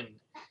skin,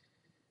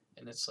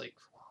 and it's like,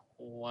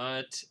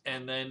 what?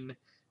 And then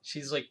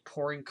she's like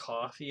pouring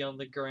coffee on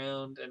the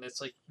ground, and it's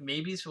like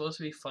maybe it's supposed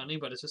to be funny,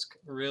 but it's just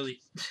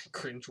really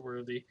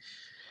cringeworthy.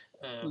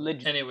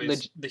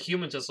 The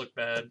humans just look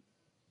bad.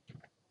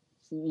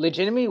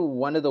 Legitimately,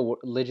 one of the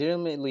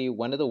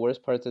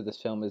worst parts of this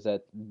film is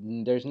that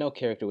there's no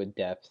character with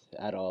depth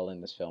at all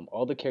in this film.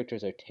 All the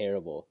characters are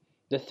terrible.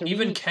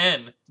 Even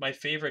Ken, my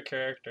favorite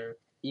character.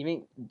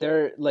 Even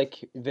they're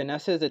like,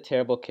 Vanessa is a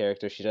terrible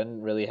character. She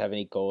doesn't really have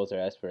any goals or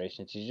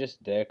aspirations. She's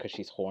just there because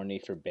she's horny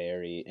for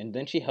Barry, and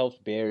then she helps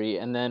Barry.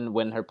 And then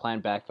when her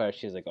plan backfires,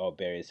 she's like, "Oh,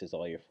 Barry, this is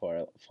all your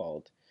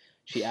fault."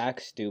 She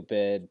acts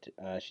stupid.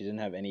 She doesn't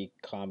have any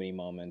comedy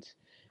moments.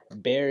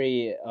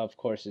 Barry, of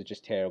course, is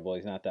just terrible.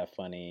 He's not that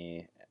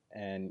funny.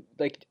 And,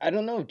 like, I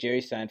don't know if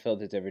Jerry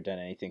Seinfeld has ever done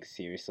anything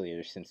seriously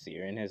or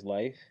sincere in his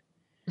life.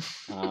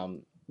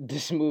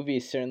 This movie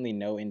is certainly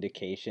no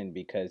indication,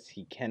 because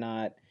he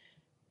cannot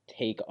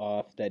take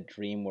off that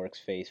DreamWorks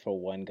face for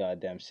one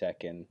goddamn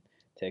second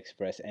to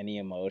express any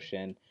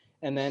emotion.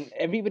 And then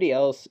everybody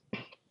else,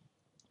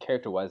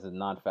 character-wise, is a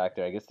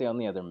non-factor. I guess the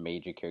only other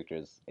major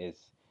characters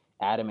is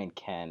Adam and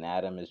Ken.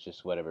 Adam is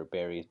just whatever,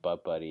 Barry's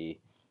butt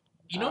buddy.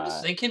 You know what I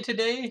was thinking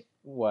today?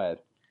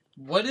 What?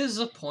 What is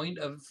the point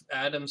of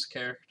Adam's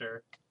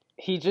character?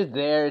 He's just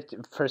there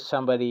for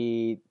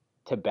somebody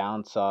to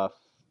bounce off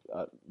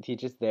he's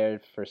just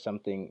there for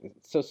something.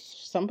 So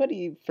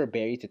somebody for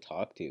Barry to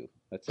talk to.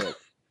 That's it.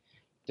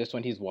 Just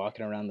when he's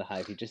walking around the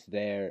hive, he's just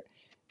there.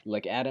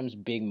 Like Adam's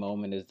big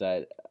moment is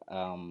that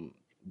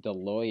the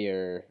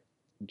lawyer,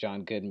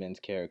 John Goodman's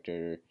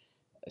character,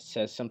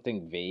 says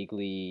something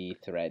vaguely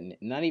threatening,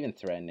 not even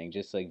threatening,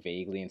 just like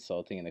vaguely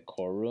insulting in the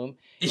courtroom.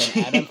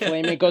 And Adam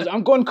Flaming goes,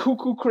 "I'm going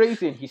cuckoo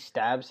crazy," and he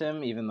stabs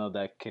him, even though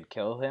that could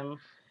kill him.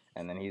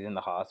 And then he's in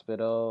the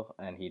hospital,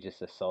 and he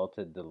just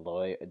assaulted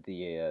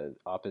the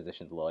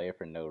opposition's lawyer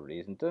for no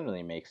reason. Doesn't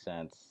really make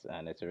sense,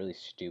 and it's a really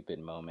stupid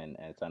moment,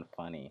 and it's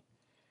unfunny.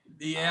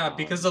 Yeah,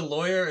 because the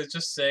lawyer is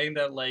just saying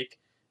that, like,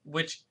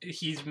 which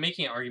he's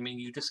making an argument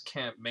you just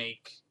can't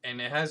make, and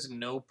it has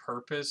no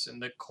purpose in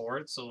the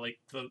court. So, like,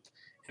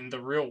 in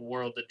the real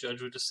world, the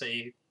judge would just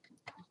say,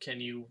 "Can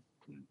you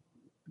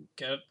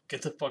get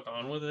the fuck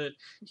on with it?"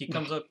 He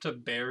comes up to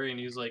Barry and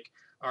he's like,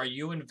 "Are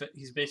you and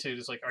he's basically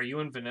just like, "Are you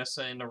and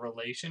Vanessa in a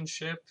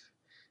relationship?"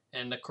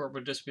 And the court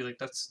would just be like,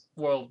 "That's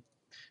well."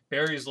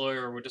 Barry's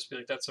lawyer would just be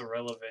like, "That's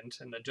irrelevant,"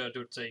 and the judge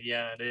would say,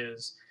 "Yeah, it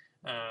is."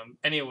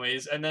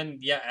 Anyways, and then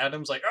yeah,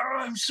 Adam's like, "Oh,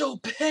 I'm so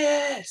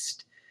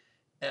pissed.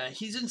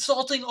 He's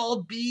insulting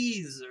all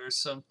bees or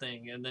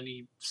something," and then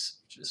he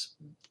just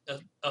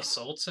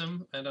assaults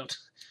him. I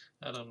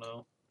don't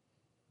know.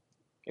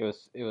 It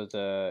was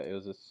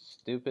a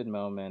stupid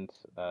moment,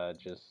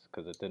 just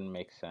because it didn't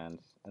make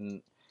sense.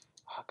 And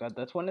oh God,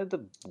 that's one of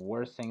the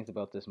worst things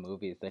about this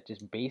movie is that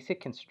just basic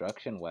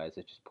construction wise,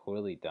 it's just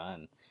poorly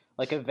done.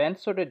 Like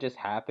events sort of just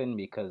happen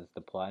because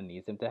the plot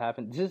needs them to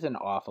happen. This is an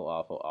awful,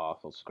 awful,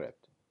 awful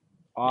script.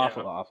 Yeah,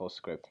 Awful, awful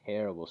script.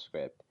 Terrible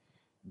script.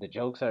 The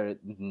jokes are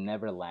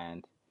never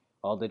land.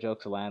 All the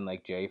jokes land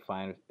like Jerry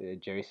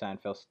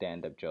Seinfeld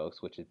stand-up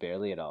jokes, which is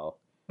barely at all.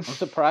 I'm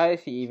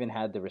surprised he even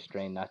had the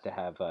restraint not to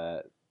have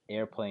a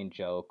airplane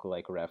joke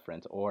like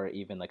reference, or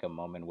even like a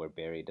moment where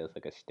Barry does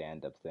like a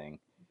stand-up thing.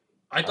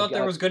 I I'll thought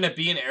there get was gonna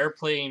be an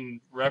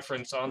airplane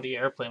reference on the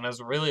airplane. I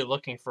was really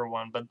looking for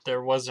one, but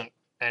there wasn't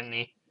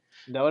any.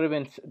 that would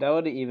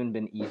have even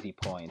been easy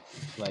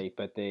points. Like,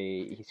 but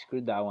he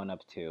screwed that one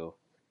up too.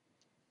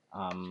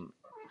 Um,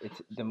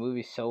 it's the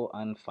movie's so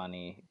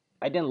unfunny.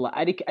 I didn't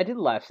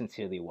laugh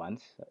sincerely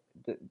once.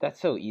 That's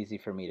so easy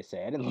for me to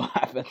say. I didn't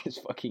laugh at this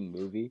fucking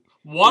movie.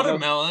 There's no.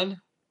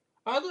 Watermelon.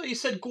 I thought you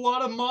said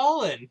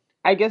Guatemalan.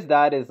 I guess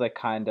that is like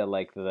kind of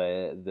like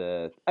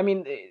the. I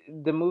mean,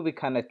 the movie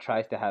kind of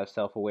tries to have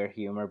self-aware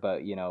humor,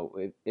 but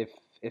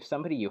if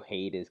somebody you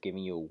hate is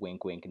giving you a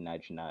wink, wink,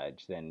 nudge,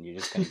 nudge, then you're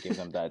just gonna give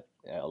them that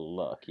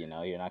look. You're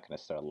not gonna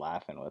start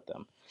laughing with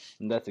them,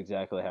 and that's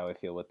exactly how I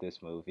feel with this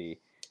movie.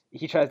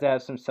 He tries to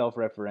have some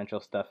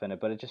self-referential stuff in it,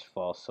 but it just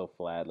falls so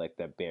flat, like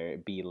the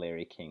B.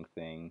 Larry King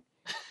thing,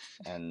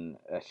 and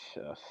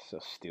so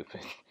stupid.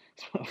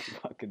 This movie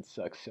fucking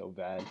sucks so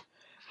bad.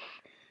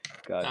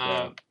 God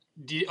damn.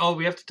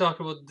 We have to talk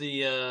about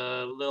the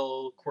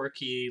little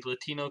quirky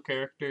Latino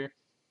character.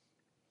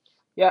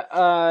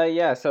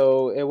 Yeah.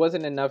 So it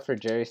wasn't enough for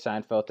Jerry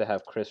Seinfeld to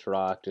have Chris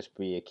Rock just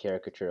be a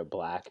caricature of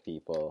black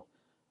people.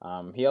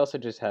 He also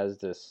just has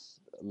this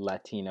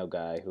Latino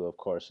guy who, of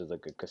course, is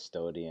like a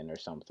custodian or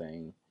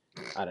something.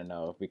 I don't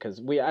know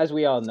because as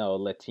we all know,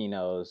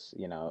 Latinos,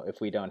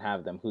 if we don't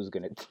have them, who's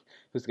gonna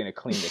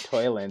clean the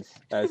toilets?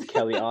 As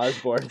Kelly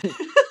Osbourne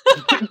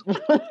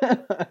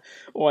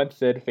once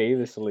said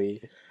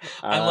famously.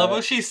 I love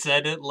how she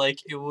said it like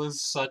it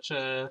was such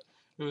a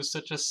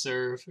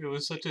serve. It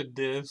was such a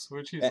diss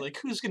where she's like,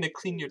 "Who's gonna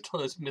clean your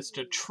toilets,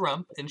 Mr.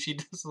 Trump?" And she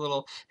does a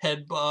little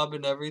head bob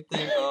and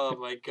everything. Oh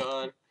my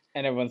god.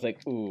 And everyone's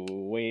like, "Ooh,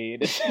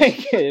 wait a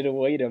second,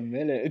 wait a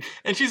minute."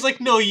 And she's like,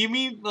 "No, you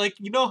mean like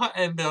you know how?"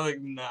 And they're like,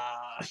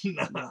 "Nah,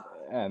 nah."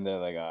 And they're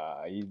like,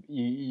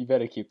 you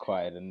better keep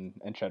quiet and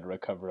try to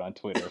recover on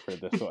Twitter for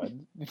this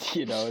one.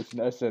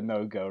 That's a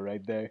no go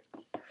right there.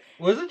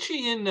 Wasn't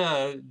she in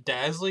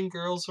Dazzling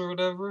Girls or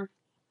whatever?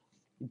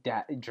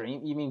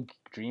 You mean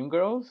Dream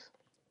Girls?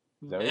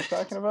 Is that what you're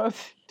talking about?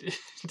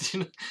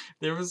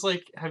 There was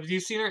like, have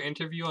you seen her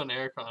interview on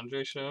Eric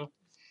Andre show?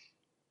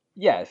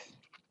 Yes.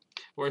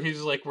 Where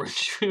he's like,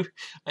 "Weren't you?"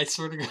 I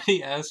swear to God,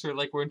 he asked her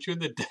like, "Weren't you in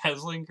the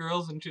Dazzling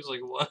Girls?" And she's like,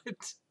 "What?"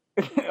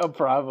 Oh,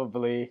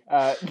 probably.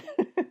 I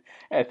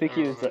think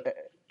he was.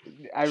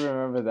 I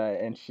remember that,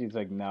 and she's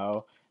like,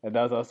 "No." And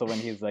that was also when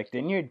he's like,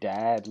 "Didn't your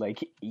dad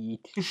like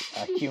eat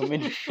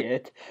human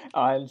shit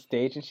on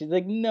stage?" And she's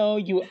like, "No,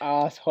 you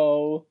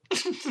asshole."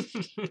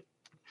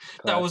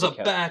 That was a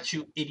Classic. bat,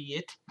 you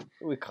idiot.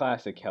 With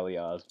classic Kelly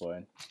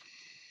Osbourne.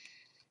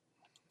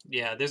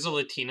 Yeah, there's a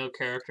Latino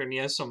character, and he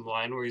has some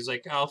line where he's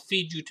like, "I'll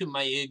feed you to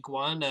my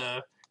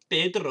iguana,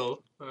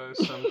 Pedro," or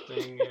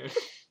something.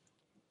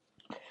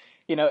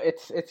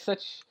 It's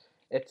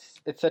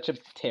such a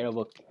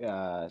terrible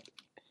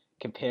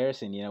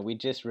comparison. We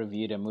just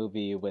reviewed a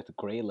movie with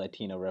great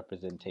Latino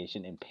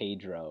representation in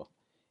Pedro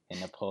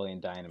and Napoleon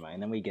Dynamite,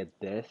 and then we get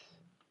this.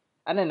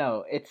 I don't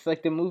know. It's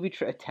like the movie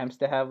attempts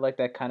to have like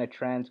that kind of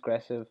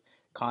transgressive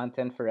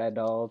content for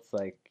adults,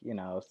 like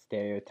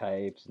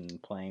stereotypes and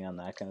playing on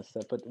that kind of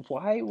stuff. But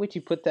why would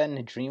you put that in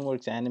a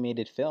DreamWorks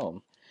animated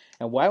film?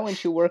 And why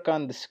wouldn't you work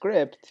on the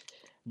script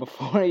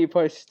before you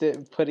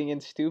putting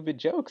in stupid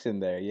jokes in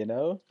there? You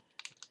know.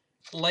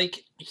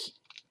 Like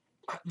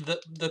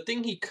the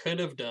thing he could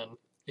have done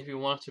if he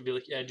wants to be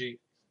like edgy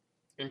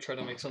and try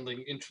to make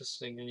something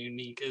interesting and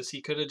unique is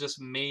he could have just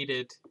made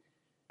it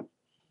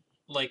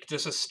like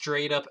just a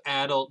straight up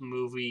adult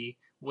movie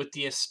with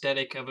the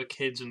aesthetic of a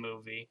kids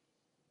movie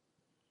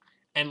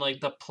and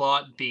like the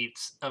plot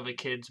beats of a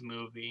kids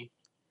movie.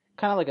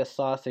 Kind of like a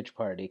Sausage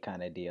Party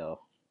kind of deal.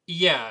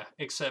 Yeah,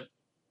 except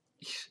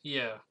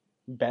yeah,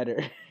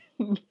 Better.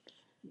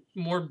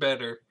 more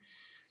better.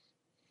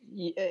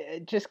 Yeah,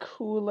 just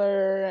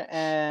cooler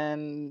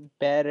and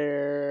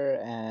better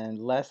and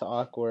less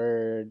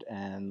awkward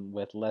and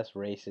with less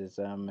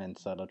racism and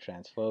subtle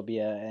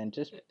transphobia and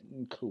just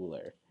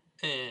cooler.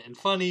 And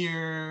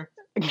funnier.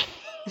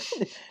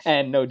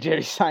 And no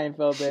Jerry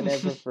Seinfeld in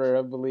it,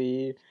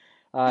 preferably.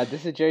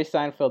 This is Jerry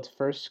Seinfeld's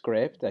first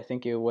script. I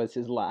think it was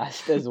his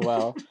last as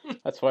well.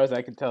 As far as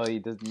I can tell, he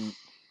doesn't.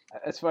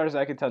 As far as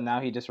I can tell,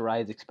 now he just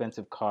rides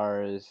expensive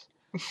cars,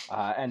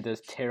 and does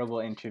terrible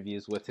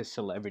interviews with his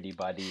celebrity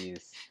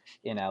buddies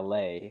in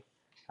LA,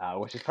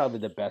 which is probably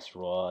the best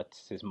role.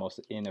 It's his most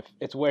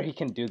It's where he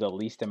can do the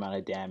least amount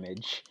of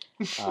damage,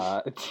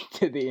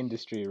 to the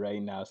industry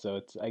right now. So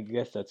I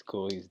guess that's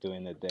cool. He's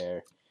doing it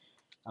there.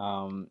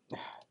 Um,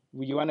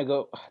 you want to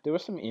go? There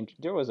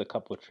was a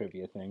couple of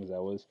trivia things I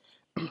was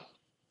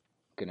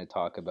gonna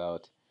talk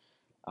about.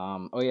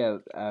 Oh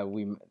yeah,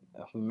 we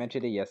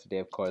mentioned it yesterday,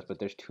 of course, but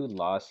there's two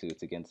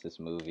lawsuits against this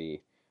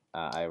movie.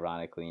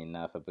 Ironically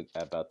enough,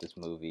 about this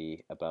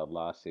movie about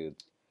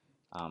lawsuits.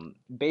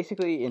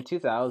 Basically, in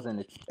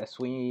 2000,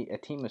 a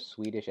team of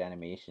Swedish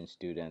animation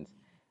students.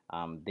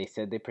 They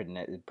said they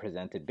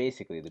presented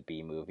basically the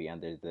B movie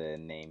under the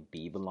name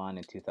Babylon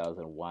in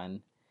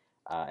 2001,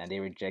 and they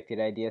rejected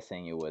the idea,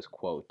 saying it was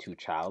quote too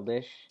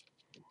childish.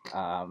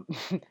 Um,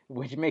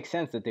 which makes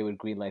sense that they would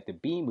greenlight the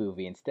B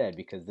movie instead,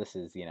 because this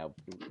is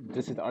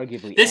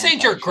arguably This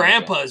ain't your anti-children.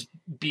 grandpa's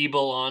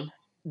Babylon.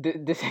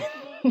 This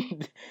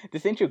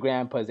this ain't your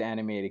grandpa's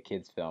animated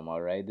kids film,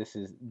 all right. This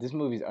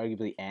movie is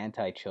arguably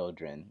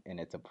anti-children in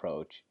its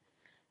approach.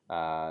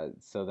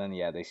 So then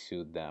yeah, they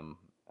sued them.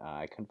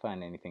 I couldn't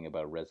find anything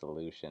about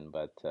resolution,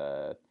 but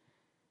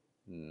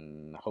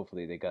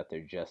hopefully they got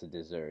their just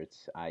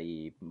desserts,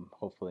 i.e.,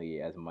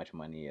 hopefully as much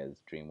money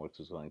as DreamWorks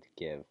was willing to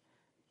give.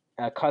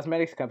 A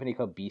cosmetics company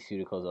called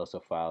BeeCeuticals also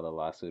filed a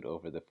lawsuit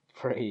over the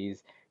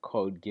phrase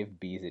 "quote Give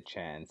bees a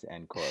chance"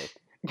 end quote.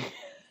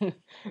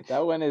 That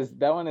one is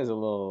a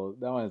little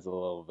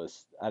bit.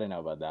 I don't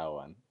know about that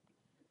one.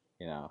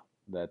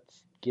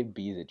 That's "Give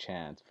bees a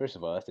chance." First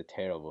of all, that's a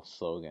terrible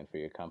slogan for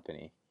your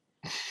company.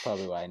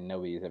 Probably why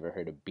nobody's ever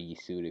heard of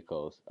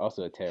BeeCeuticals.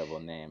 Also a terrible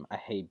name. I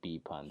hate bee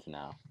puns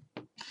now.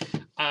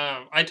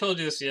 I told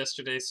you this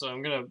yesterday, so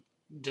I'm gonna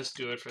just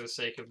do it for the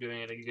sake of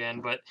doing it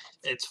again. But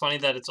it's funny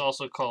that it's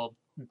also called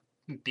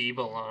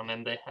Babylon,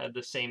 and they had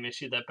the same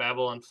issue that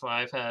Babylon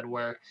 5 had,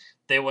 where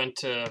they went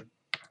to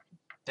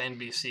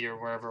NBC or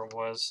wherever it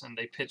was, and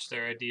they pitched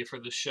their idea for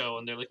the show,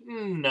 and they're like,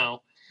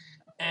 no.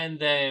 And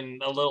then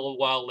a little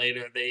while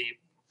later, they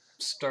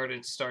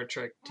started Star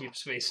Trek Deep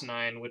Space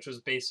Nine, which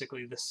was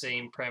basically the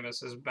same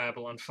premise as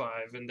Babylon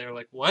 5, and they're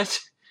like, what?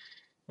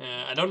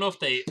 I don't know if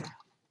they.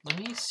 Let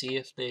me see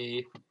if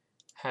they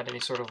had any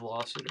sort of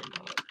lawsuit or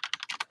not.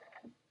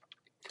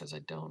 Because I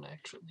don't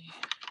actually.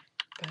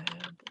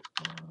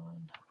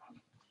 Babylon.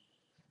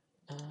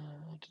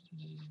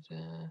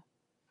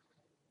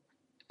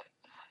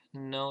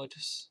 No, it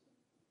just.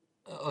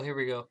 Oh, here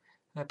we go.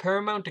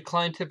 Paramount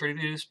declined to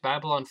produce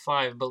Babylon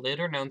 5, but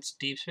later announced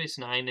Deep Space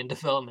Nine in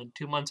development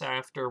 2 months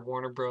after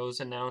Warner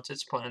Bros. Announced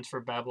its plans for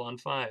Babylon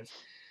 5.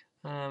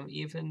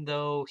 Even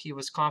though he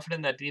was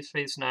confident that Deep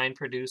Space Nine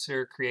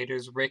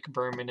creators Rick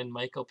Berman and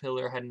Michael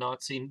Piller had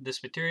not seen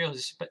this material, he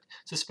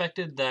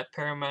suspected that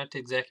Paramount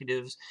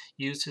executives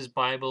used his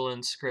Bible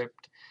and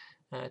script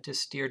to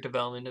steer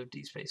development of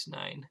Deep Space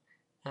Nine.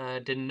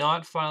 Did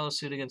not file a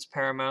suit against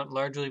Paramount,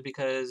 largely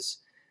because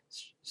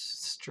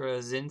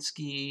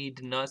Straczynski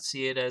did not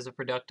see it as a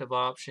productive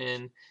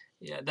option.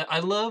 Yeah, I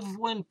love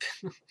when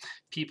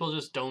people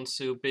just don't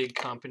sue big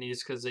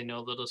companies because they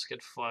know they'll just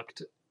get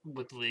fucked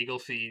with legal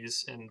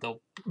fees and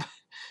they'll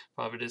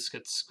probably just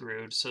get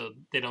screwed. So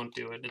they don't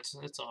do it.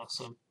 It's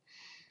awesome.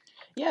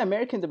 Yeah,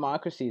 American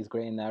democracy is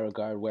great in that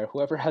regard, where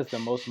whoever has the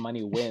most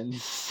money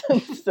wins.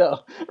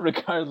 So,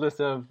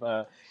 regardless of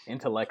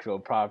intellectual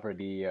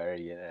property or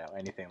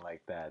anything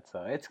like that,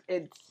 so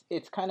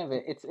it's kind of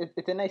it's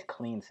a nice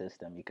clean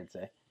system, you could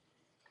say.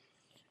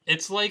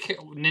 It's like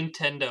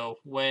Nintendo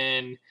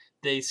when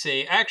they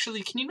say,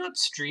 actually, can you not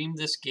stream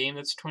this game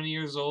that's 20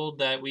 years old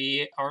that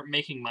we aren't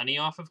making money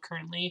off of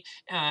currently?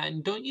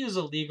 And don't use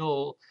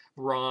illegal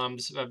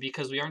ROMs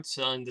because we aren't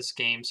selling this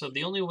game. So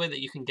the only way that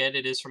you can get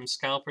it is from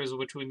scalpers,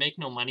 which we make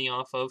no money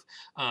off of.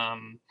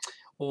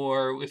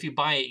 Or if you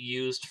buy it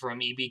used from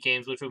EB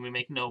Games, which we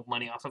make no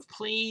money off of,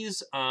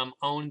 please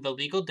own the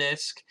legal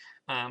disc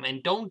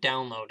and don't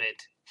download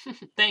it.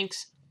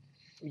 Thanks.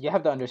 you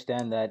have to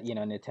understand that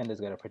Nintendo's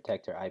got to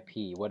protect their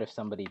IP. What if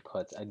somebody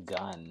puts a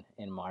gun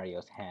in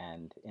Mario's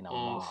hand in a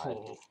mod,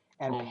 Oh,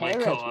 and oh my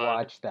parents God.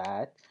 watch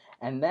that,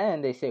 and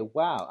then they say,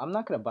 "Wow, I'm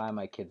not gonna buy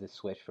my kids a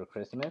Switch for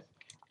Christmas.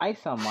 I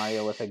saw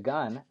Mario with a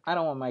gun. I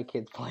don't want my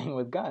kids playing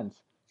with guns."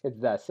 It's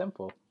that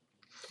simple.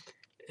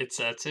 It's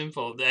that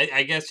simple.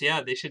 I guess,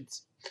 yeah, they should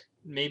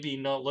maybe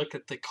not look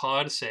at the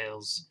COD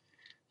sales.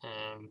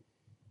 Um,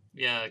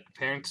 yeah,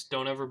 parents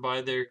don't ever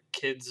buy their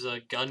kids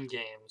gun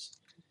games.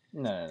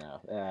 No, no,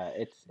 no.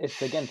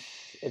 It's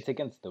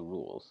against the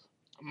rules.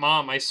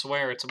 Mom, I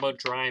swear it's about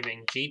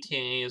driving.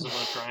 GTA is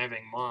about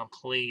driving. Mom,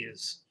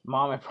 please.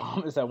 Mom, I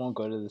promise I won't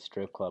go to the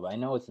strip club. I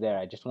know it's there.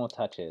 I just won't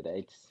touch it.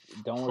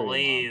 Don't worry, Mom.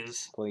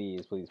 Please.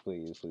 Please, please,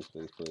 please, please,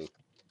 please, please.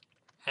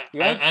 I,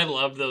 You I, have I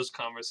love those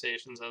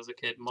conversations as a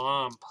kid.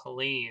 Mom,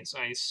 please,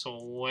 I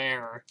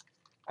swear.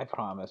 I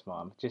promise,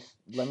 Mom. Just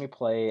let me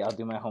play. I'll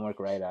do my homework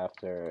right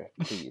after.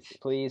 Please,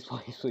 please,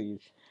 please, please.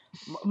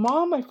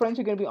 Mom, my friends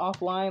are gonna be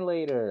offline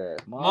later.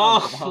 Mom,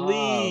 Mom, Mom.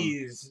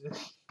 please.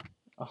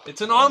 Oh,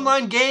 It's an Mom.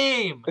 online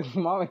game.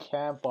 Mom, I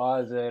can't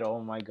pause it. Oh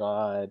my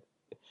God.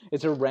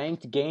 It's a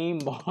ranked game,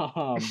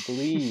 Mom.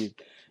 Please.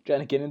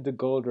 Trying to get into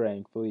gold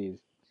rank, please.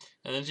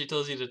 And then she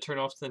tells you to turn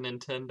off the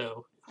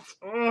Nintendo.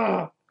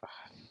 Ugh.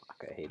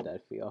 Fuck, I hate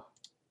that feel.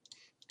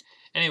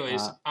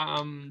 Anyways,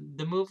 Uh,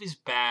 the movie's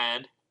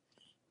bad.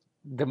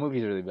 the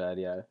movie's really bad,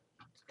 yeah.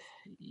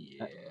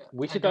 Yeah, Uh,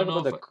 we I should talk don't know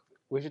about if. the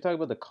we should talk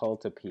about the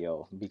cult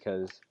appeal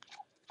because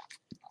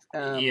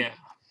um Yeah,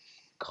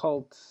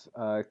 cult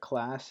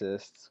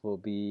classists will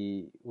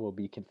be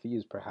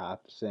confused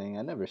perhaps, saying,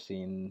 "I never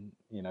seen,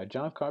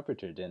 John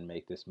Carpenter didn't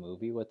make this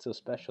movie. What's so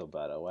special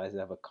about it? Why does it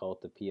have a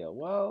cult appeal?"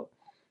 Well,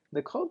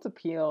 the cult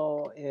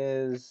appeal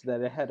is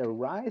that it had a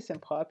rise in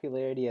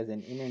popularity as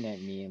an internet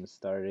meme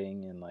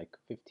starting in like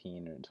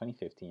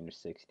 2015 or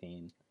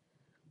 16.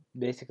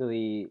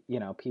 Basically,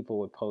 people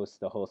would post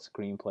the whole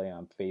screenplay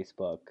on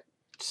Facebook,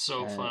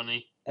 so and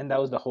funny. and that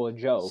was the whole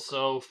joke.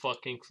 So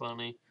fucking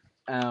funny.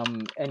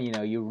 And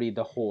you read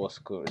the whole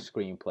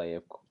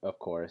screenplay, of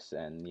course,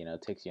 and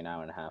it takes you an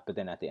hour and a half, but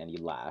then at the end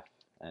you laugh,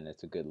 and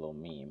it's a good little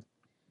meme.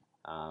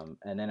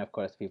 And then of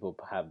course people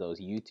have those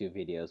YouTube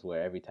videos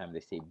where every time they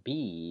say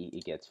B,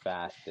 it gets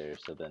faster,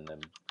 so then the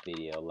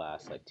video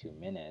lasts like 2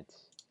 minutes.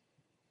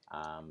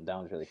 That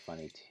one's really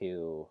funny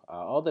too.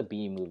 All the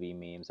B movie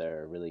memes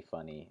are really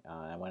funny.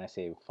 And when I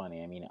say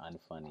funny, I mean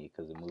unfunny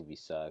because the movie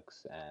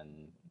sucks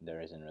and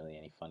there isn't really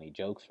any funny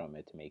jokes from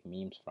it to make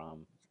memes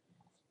from.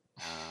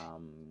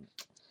 Um,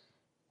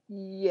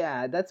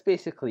 yeah, that's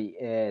basically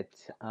it.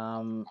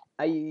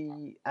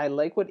 I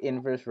like what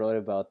Inverse wrote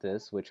about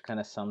this, which kind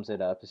of sums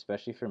it up,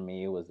 especially for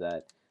me, was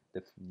that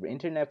the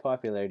internet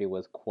popularity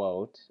was,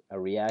 quote, a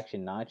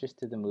reaction not just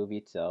to the movie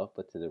itself,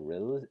 but to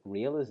the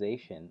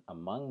realization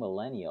among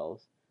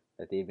millennials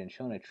that they've been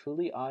shown a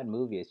truly odd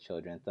movie as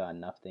children and thought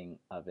nothing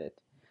of it.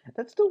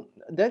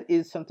 That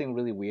is something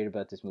really weird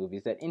about this movie,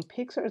 is that in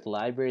Pixar's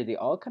library, they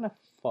all kind of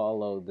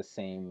follow the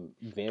same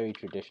very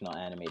traditional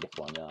animated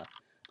formula.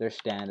 Their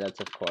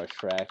standouts, of course,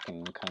 Shrek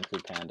and Kung Fu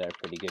Panda are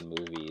pretty good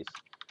movies.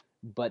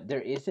 But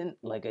there isn't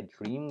like a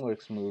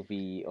DreamWorks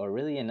movie or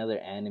really another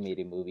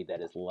animated movie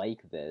that is like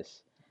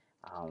this.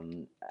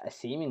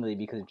 Seemingly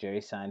because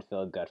Jerry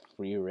Seinfeld got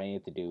free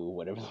reign to do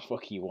whatever the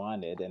fuck he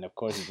wanted, and of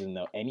course he doesn't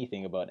know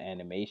anything about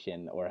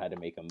animation or how to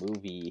make a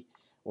movie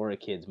or a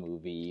kids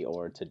movie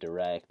or to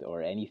direct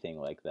or anything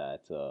like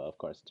that. So of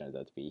course it turns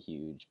out to be a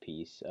huge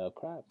piece of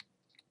crap.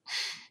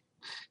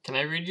 Can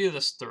I read you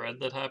this thread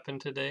that happened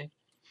today?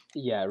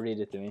 Yeah, read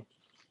it to me.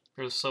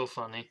 It was so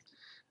funny.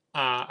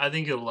 I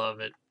think you'll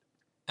love it.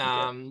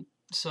 Okay.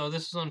 So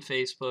this is on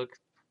Facebook.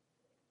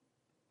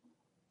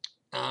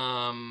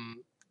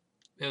 Um,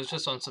 it was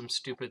just on some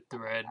stupid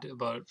thread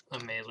about a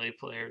Melee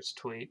player's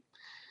tweet.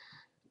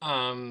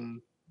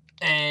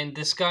 And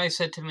this guy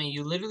said to me,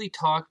 "You literally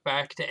talk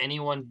back to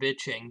anyone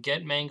bitching.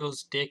 Get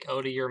Mango's dick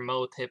out of your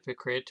mouth,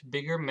 hypocrite.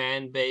 Bigger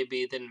man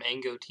baby than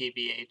Mango,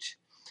 TBH."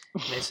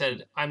 And I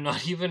said, "I'm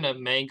not even a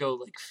Mango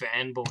like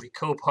fanboy.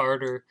 Cope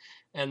harder."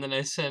 And then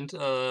I sent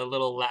a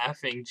little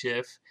laughing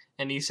gif,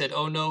 and he said,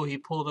 "Oh no, he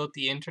pulled out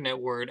the internet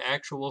word,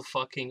 actual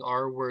fucking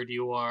R word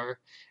you are."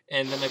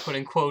 And then I put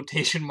in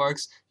quotation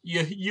marks,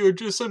 "You're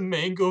just a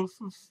Mango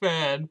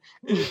fan,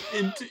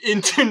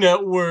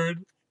 internet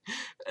word."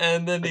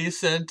 And then he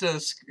sent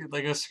us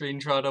like a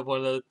screenshot of one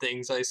of the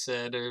things I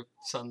said or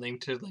something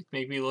to like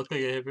make me look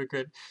like a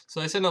hypocrite.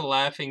 So I sent a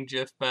laughing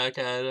gif back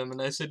at him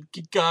and I said,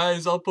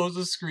 "Guys, I'll post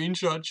a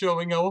screenshot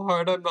showing how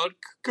hard I'm not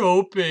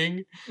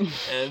coping."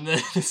 And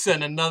then I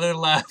sent another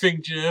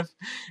laughing gif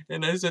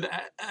and I said,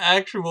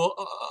 "Actual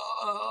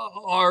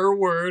R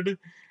word."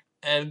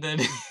 And then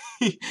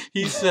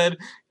he said,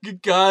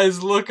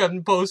 Guys, look,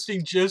 I'm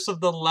posting gifs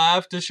of the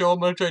laugh to show how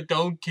much I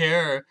don't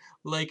care.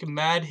 Like,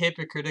 mad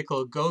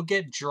hypocritical. Go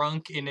get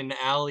drunk in an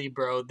alley,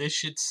 bro. This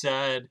shit's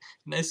sad.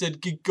 And I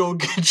said, go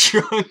get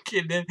drunk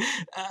in an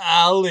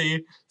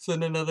alley.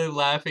 Send another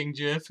laughing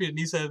gif. And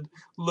he said,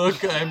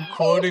 look, I'm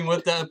quoting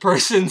what that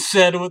person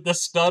said with the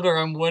stutter.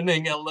 I'm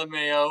winning,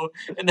 LMAO.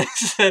 And I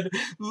said,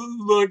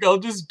 look, I'll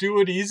just do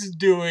what he's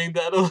doing.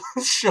 That'll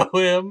show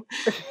him.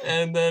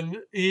 And then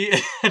he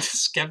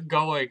just kept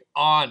going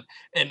on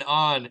and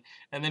on.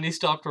 And then he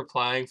stopped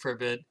replying for a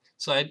bit.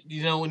 So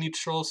when you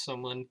troll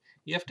someone,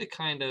 you have to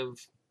kind of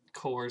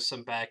coerce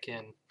them back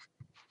in.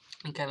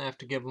 You kind of have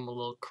to give them a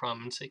little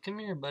crumb and say, come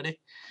here, buddy.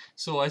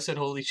 So I said,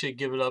 holy shit,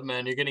 give it up,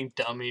 man. You're getting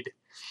dummied.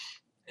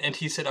 And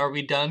he said, are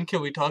we done?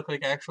 Can we talk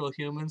like actual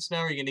humans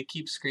now? Or are you going to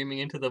keep screaming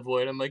into the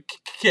void? I'm like,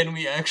 can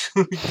we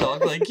actually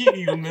talk like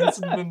humans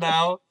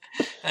now?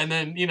 And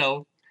then,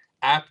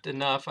 apt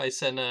enough, I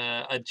sent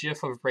a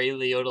gif of Ray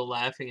Liotta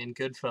laughing in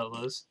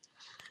Goodfellas.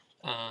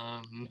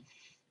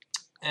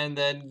 And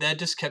then that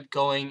just kept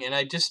going, and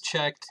I just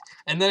checked,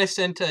 and then I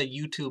sent a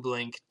YouTube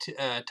link to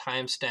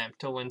timestamp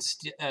to when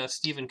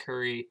Stephen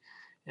Curry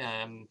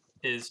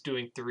is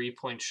doing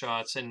 3-point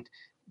shots, and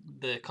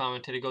the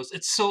commentator goes,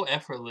 "It's so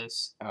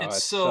effortless. Oh, It's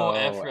it's so so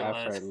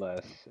effortless."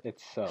 effortless.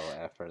 It's so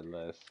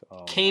effortless.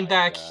 Oh Came my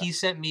back, god. he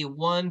sent me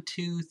 1,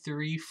 2,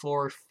 3,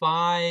 4,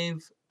 5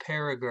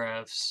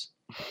 paragraphs.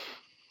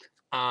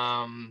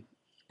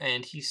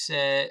 And he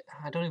said,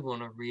 I don't even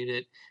want to read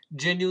it.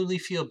 Genuinely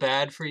feel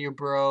bad for you,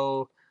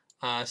 bro.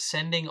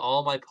 Sending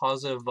all my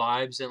positive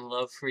vibes and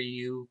love for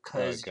you Oh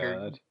because your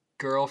god.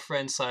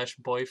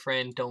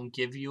 girlfriend/boyfriend don't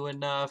give you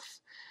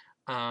enough.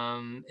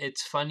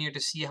 It's funnier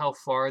to see how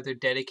far they're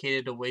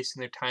dedicated to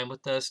wasting their time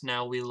with us.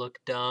 Now we look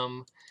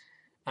dumb.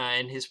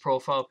 And his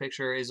profile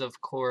picture is,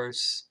 of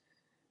course,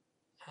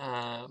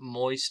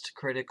 moist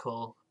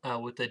critical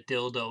with a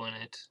dildo in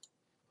it.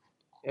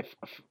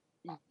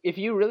 If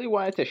you really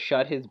wanted to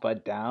shut his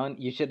butt down,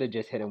 you should have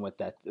just hit him with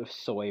that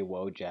soy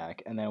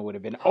Wojak, and then it would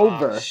have been Oh,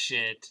 over.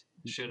 shit.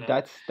 Should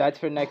have. That's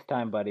for next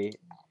time, buddy.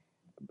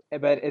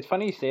 But it's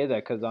funny you say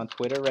that because on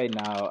Twitter right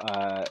now,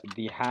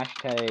 the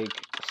hashtag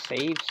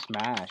Save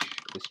Smash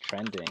is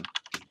trending.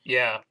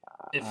 Yeah,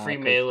 it free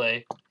Cause,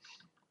 Melee.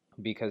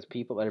 because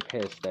people are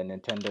pissed that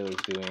Nintendo is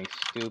doing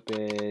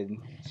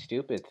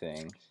stupid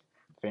things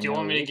for Do you no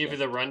want me to give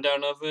reason. you the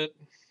rundown of it?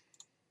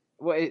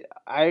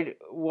 I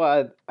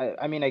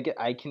mean,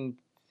 I can.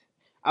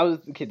 I was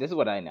okay. This is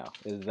what I know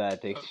is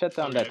that they shut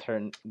down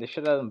Okay. They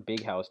shut down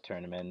Big House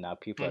tournament. Now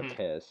people are hmm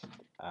pissed.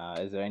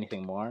 Is there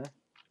anything more?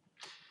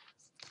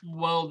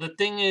 Well, the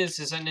thing is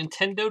that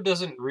Nintendo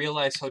doesn't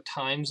realize how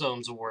time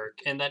zones work,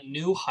 and that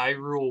new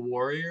Hyrule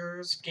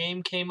Warriors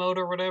game came out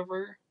or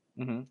whatever,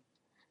 Mm-hmm.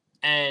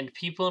 and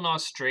people in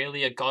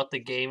Australia got the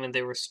game and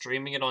they were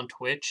streaming it on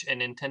Twitch,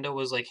 and Nintendo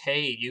was like,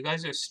 "Hey, you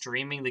guys are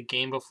streaming the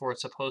game before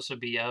it's supposed to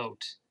be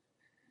out,"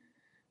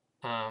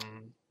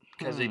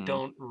 because they Hmm.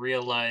 don't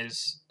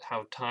realize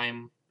how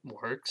time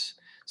works.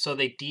 So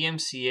they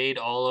DMCA'd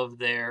all of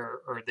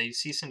their, or they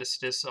cease and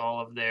desist all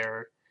of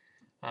their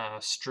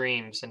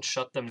streams and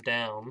shut them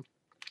down.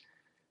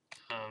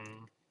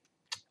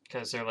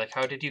 Because they're like,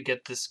 how did you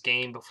get this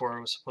game before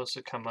it was supposed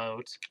to come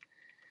out?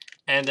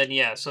 And then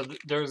yeah, so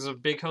there's a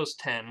Big Host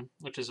 10,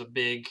 which is a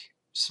big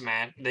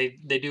smash. They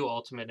do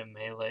Ultimate and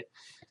Melee,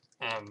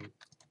 and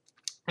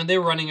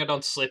they're running it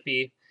on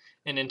Slippy.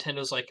 And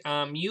Nintendo's like,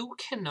 you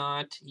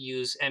cannot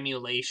use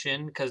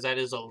emulation because that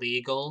is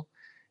illegal,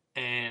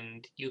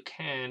 and you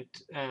can't.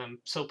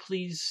 So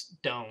please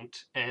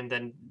don't. And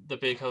then the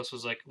Big Host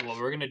was like, well,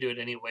 we're gonna do it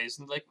anyways.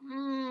 And like,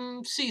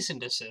 cease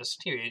and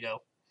desist. Here you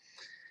go.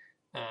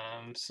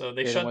 So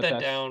they Hit him shut with that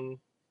that.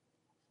 down.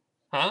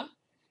 Huh?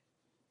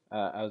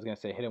 I was gonna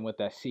say hit him with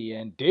that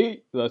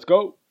CND. Let's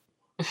go.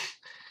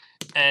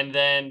 And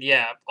then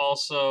yeah,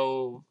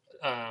 also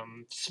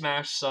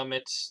Smash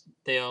Summits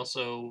they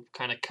also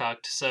kind of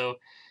cucked. So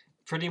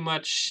pretty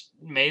much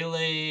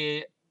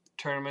Melee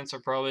tournaments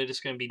are probably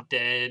just going to be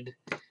dead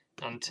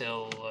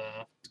until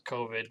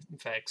COVID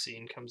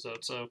vaccine comes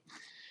out. So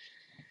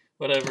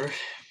whatever.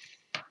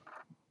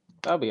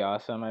 That'll be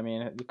awesome. I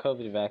mean, the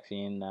COVID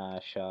vaccine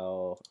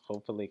shall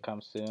hopefully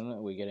come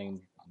soon. We're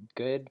getting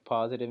good,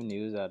 positive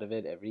news out of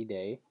it every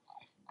day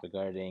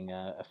regarding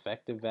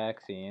effective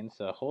vaccines.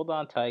 So hold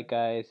on tight,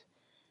 guys.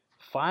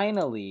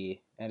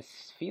 Finally, and it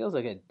feels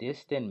like a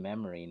distant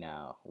memory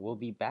now, we'll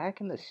be back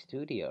in the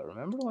studio.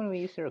 Remember when we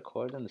used to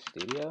record in the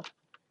studio?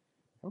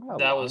 Remember how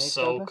That long was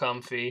ago so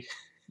comfy.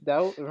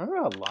 remember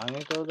how long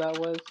ago that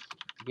was?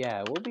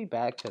 Yeah, we'll be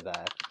back to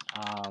that.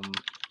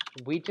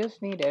 We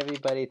just need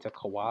everybody to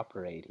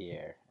cooperate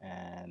here,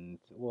 and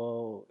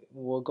we'll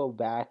go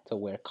back to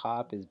where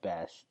Cop is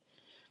best,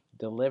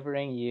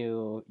 delivering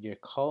you your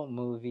cult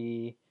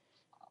movie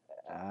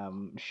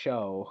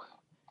show,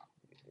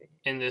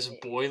 In this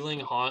boiling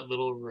hot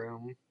little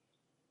room.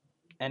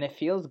 and it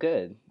feels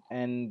good.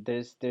 And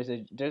there's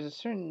a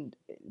certain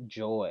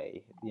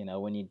joy,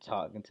 when you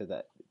talk into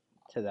that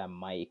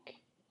mic,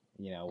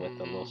 with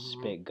the little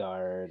hmm spit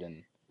guard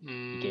and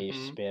gave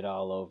Mm-hmm. spit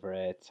all over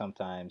it.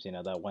 Sometimes,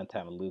 that one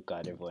time Luke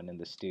got everyone in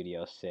the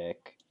studio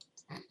sick.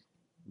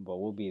 But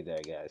we'll be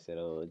there, guys.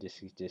 It'll just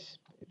patience.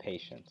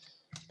 Patience.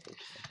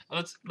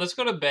 Let's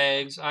go to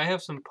bags. I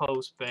have some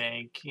post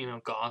bag,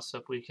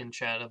 gossip we can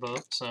chat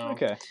about. So,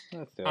 Okay,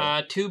 let's do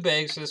it. two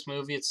bags for this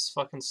movie. It's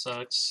fucking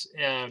sucks.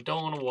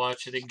 Don't want to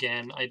watch it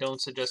again. I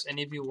don't suggest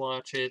any of you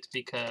watch it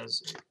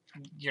because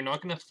you're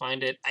not gonna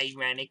find it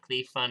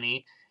ironically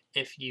funny.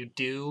 If you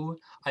do,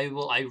 I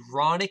will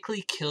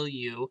ironically kill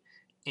you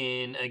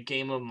in a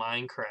game of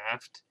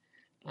Minecraft.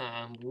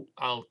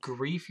 I'll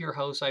grief your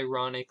house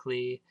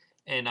ironically,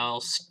 and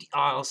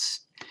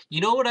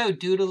you know what I would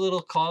do to a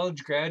little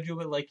college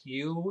graduate like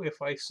you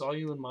if I saw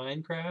you in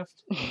Minecraft?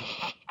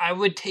 I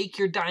would take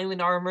your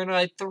diamond armor and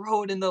I'd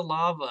throw it in the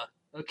lava,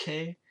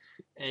 okay?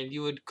 And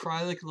you would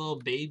cry like a little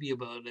baby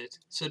about it.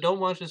 So don't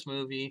watch this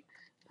movie.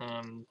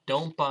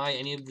 Don't buy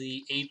any of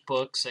the 8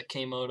 books that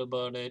came out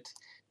about it.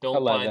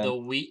 Don't buy 11.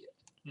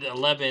 the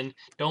 11.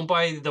 Don't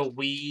buy the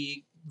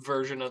Wii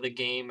version of the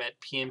game at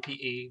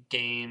PMPE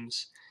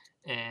Games.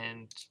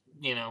 And,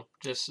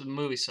 just the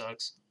movie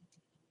sucks.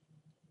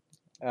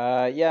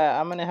 Yeah,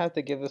 I'm gonna have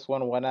to give this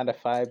one 1 out of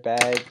 5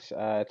 bags.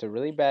 It's a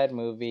really bad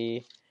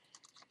movie.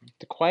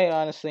 Quite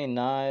honestly,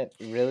 not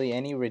really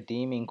any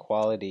redeeming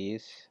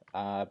qualities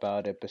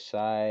about it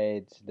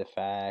besides the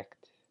fact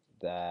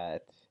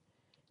that,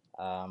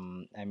 I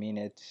mean,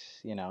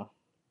 it's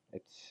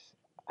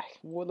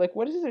like,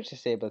 what is there to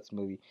say about this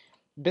movie?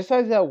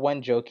 Besides that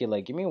one joke you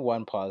like, give me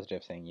one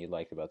positive thing you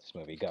liked about this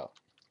movie. Go,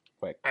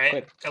 quick,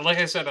 quick. Like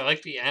I said, I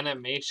like the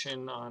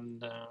animation on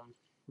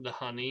the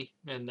honey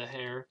and the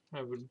hair.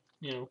 I would,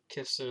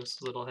 kiss his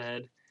little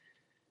head.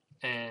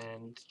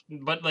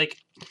 But like,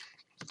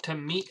 to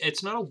me,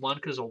 it's not a one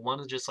because a one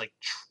is just like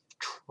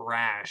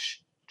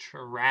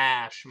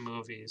trash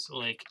movies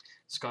like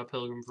Scott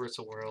Pilgrim vs.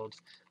 the World,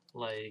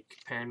 like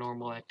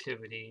Paranormal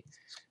Activity,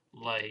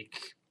 like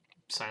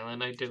Silent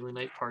Night, Deadly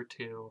Night Part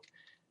 2.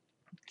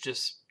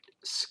 Just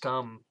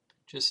scum.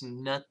 Just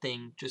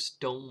nothing. Just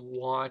don't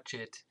watch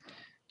it.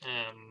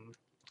 Um,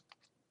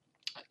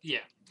 yeah,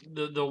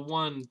 the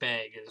one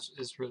bag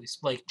is really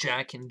like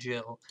Jack and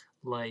Jill,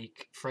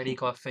 like Freddy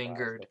Got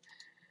Fingered. Classic.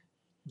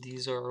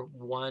 These are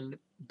one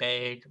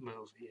bag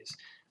movies.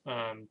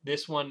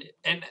 This one,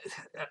 and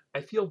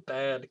I feel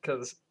bad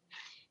because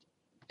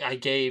I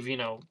gave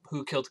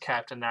Who Killed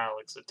Captain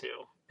Alex a 2,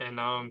 and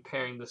now I'm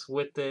pairing this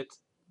with it.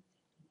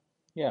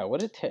 Yeah,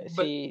 But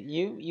see,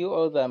 you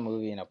owe that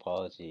movie an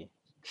apology.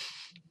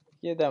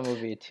 Give that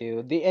movie a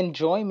 2. The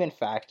enjoyment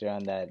factor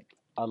on that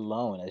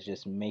alone is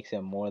just makes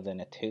it more than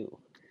a 2.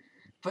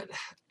 but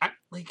I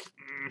like,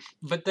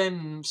 but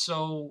then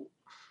so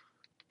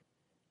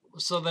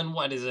then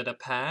what is it, a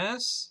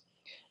pass?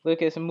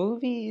 Lucas,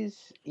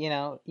 movies,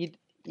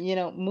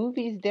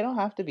 movies, they don't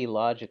have to be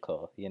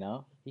logical.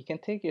 You can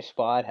take your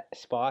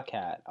Spock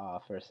hat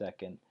off for a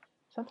second.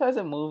 Sometimes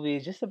a movie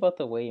is just about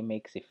the way it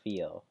makes you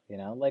feel.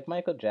 Like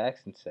Michael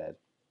Jackson said,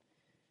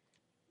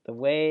 the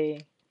way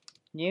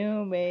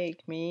you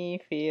make me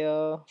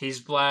feel. He's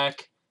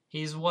black.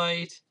 He's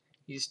white.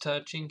 He's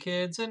touching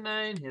kids at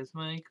night. He's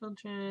Michael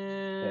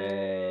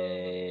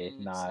Hey,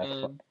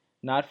 Jackson.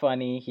 not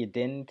funny. He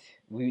didn't.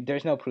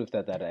 There's no proof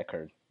that that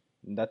occurred.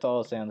 That's all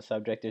I'll say on the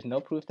subject. There's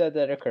no proof that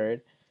that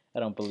occurred. I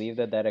don't believe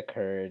that that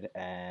occurred.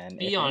 And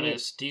Be if any,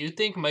 honest. Do you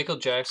think Michael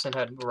Jackson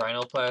had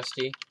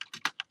rhinoplasty?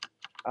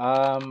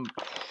 um,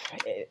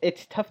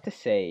 it's tough to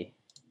say.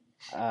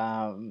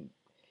 Um,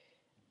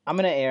 I'm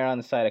gonna err on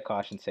the side of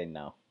caution. Say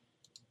no.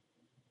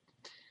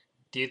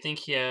 Do you think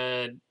he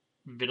had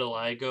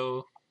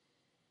vitiligo?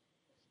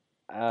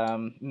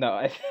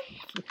 No.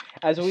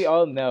 As we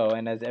all know,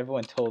 and as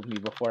everyone told me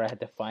before, I had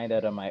to find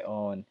out on my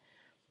own.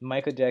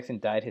 Michael Jackson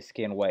dyed his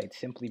skin white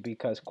simply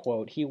because,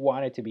 quote, he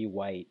wanted to be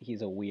white.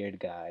 He's a weird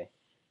guy.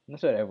 And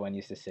that's what everyone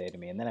used to say to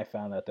me. And then I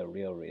found out the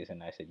real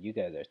reason. I said, you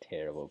guys are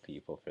terrible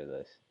people for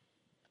this.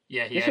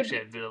 Yeah, he This actually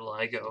would had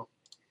vitiligo.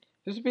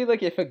 this would be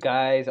like if a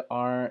guy's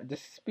arm.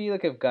 This would be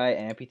like if a guy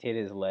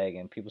amputated his leg,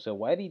 and people said,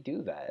 "Why did he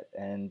do that?"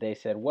 And they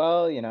said,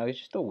 "Well, he's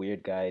just a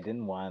weird guy. He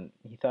didn't want.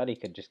 He thought he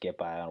could just get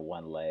by on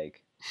one leg."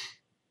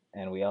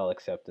 And we all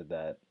accepted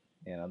that.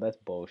 That's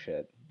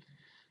bullshit.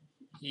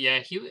 Yeah,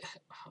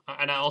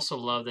 and I also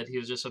love that he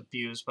was just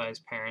abused by his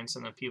parents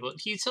and the people.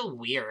 He's so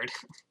weird.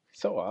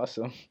 So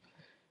awesome.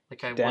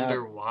 Like, I Damn,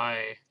 wonder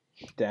why.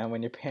 damn.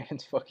 When your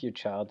parents fuck your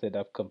childhood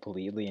up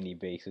completely, and you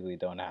basically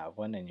don't have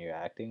one, and you're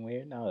acting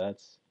weird. No,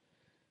 that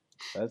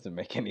doesn't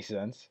make any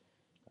sense.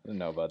 I don't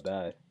know about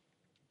that.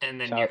 And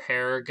then your Child,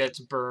 hair gets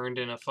burned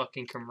in a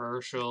fucking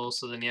commercial,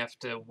 so then you have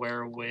to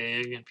wear a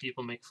wig, and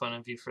people make fun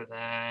of you for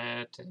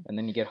that. and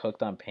then you get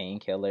hooked on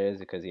painkillers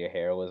because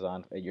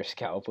your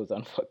scalp was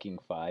on fucking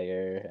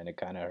fire, and it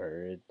kind of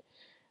hurt.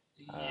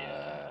 Uh,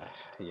 Yeah,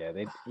 yeah,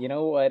 they. You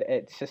know what?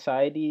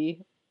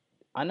 Society,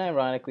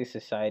 unironically,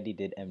 society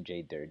did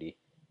MJ dirty.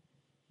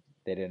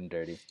 They did him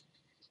dirty.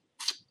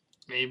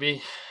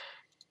 maybe.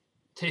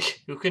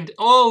 Who can?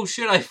 Oh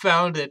shit! I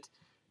found it.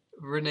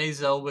 Renee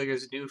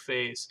Zellweger's new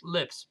face.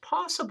 Lips.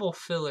 Possible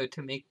filler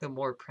to make them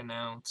more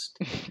pronounced.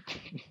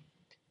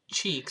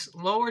 Cheeks.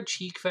 Lower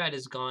cheek fat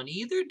is gone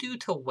either due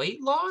to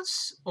weight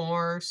loss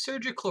or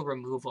surgical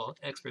removal,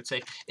 experts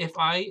say. If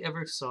I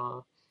ever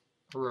saw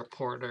a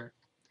reporter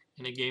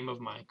in a game of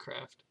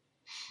Minecraft,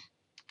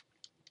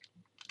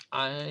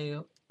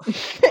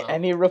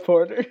 Any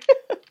reporter.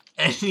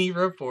 Any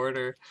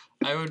reporter,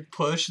 I would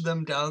push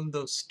them down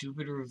those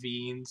stupid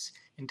ravines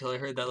until I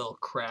heard that little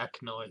crack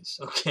noise,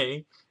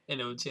 okay?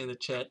 And it would say in the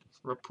chat,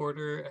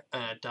 reporter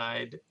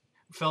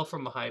fell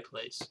from a high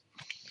place.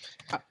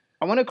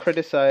 I want to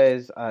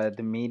criticize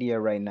the media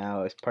right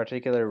now, as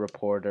particular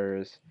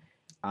reporters,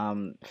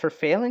 for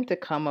failing to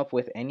come up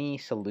with any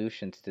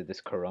solutions to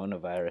this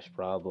coronavirus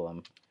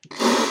problem.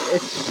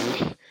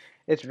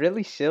 It's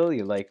really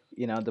silly. Like,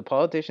 the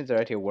politicians are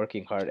out here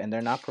working hard and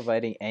they're not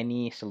providing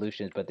any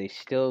solutions, but they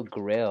still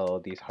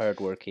grill these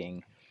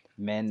hardworking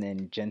men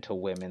and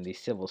gentlewomen, these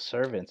civil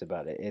servants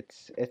about it.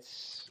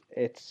 It's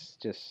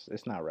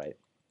not right.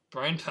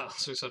 Brian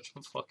Palliser's such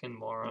a fucking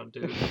moron,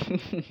 dude.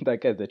 That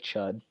guy's a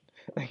chud.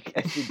 Like,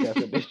 that's the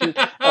definition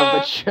of a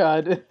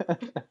chud.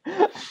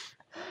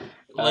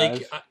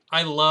 Like,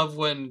 I love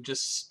when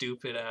just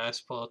stupid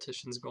ass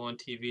politicians go on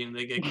TV and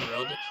they get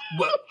grilled.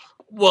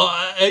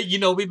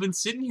 We've been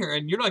sitting here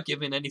and you're not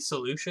giving any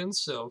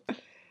solutions, so.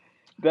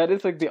 That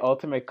is like the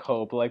ultimate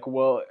cope. Like,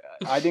 well,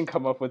 I didn't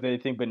come up with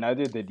anything, but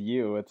neither did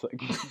you. It's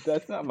like,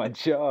 that's not my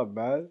job,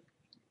 man.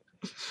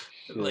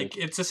 Shit. Like,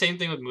 it's the same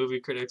thing with movie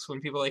critics when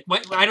people are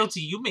like, I don't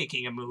see you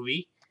making a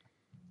movie.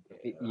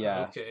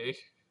 Yeah. Okay.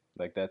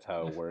 Like, that's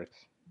how it works.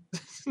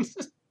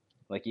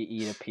 Like, you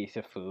eat a piece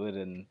of food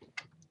and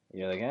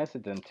you're like, yes,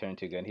 it doesn't turn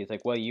too good. And he's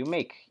like, well, you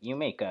make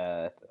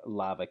a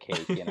lava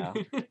cake,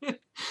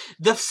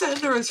 The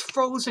center is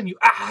frozen, you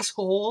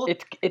asshole.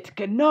 It's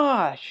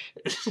ganache.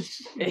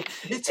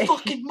 It's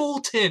fucking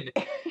molten.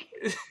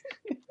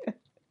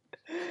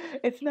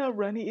 It's not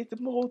runny, it's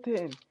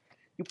molten.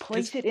 You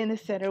place it in the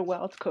center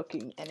while it's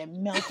cooking, and it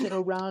melts it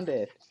around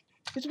it.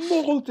 It's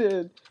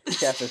molten.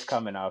 Chef is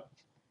coming up.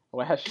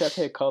 Well, has Chef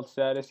hit cult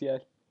status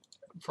yet?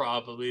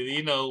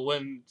 Probably.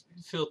 When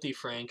Filthy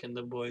Frank and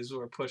the boys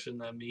were pushing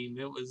that meme,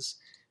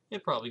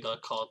 it probably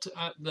got called.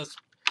 That's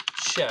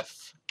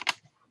Chef.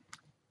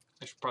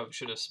 I probably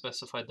should have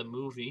specified the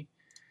movie.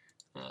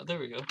 There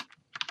we go.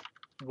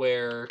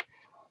 Where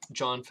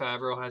Jon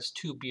Favreau has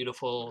two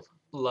beautiful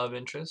love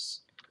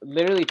interests.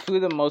 Literally two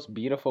of the most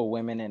beautiful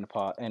women in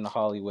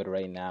Hollywood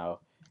right now,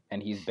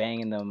 and he's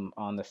banging them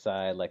on the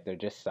side like they're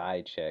just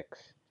side chicks.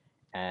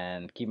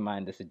 And keep in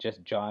mind, this is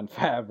just Jon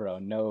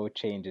Favreau. No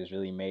changes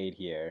really made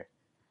here.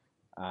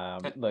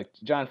 Look,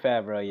 Jon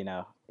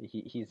Favreau,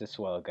 he's a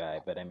swell guy,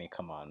 but I mean,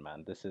 come on,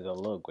 man, this is a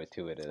little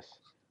gratuitous.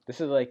 This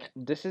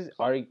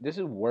is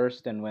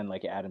worse than when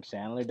like Adam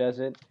Sandler does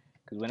it,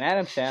 because when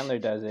Adam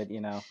Sandler does it,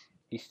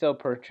 he still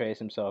portrays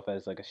himself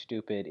as like a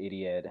stupid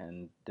idiot,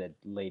 and the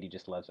lady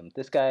just loves him.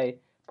 This guy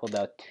pulled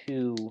out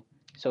two,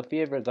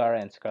 Sofia Vergara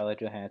and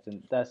Scarlett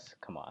Johansson.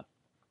 Come on,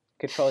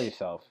 control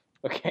yourself,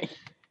 okay?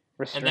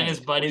 And then his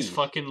buddy's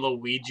fucking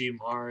Luigi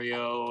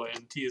Mario,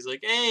 and he's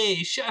like, "Hey,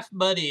 Chef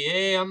buddy,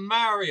 hey, I'm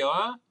Mario,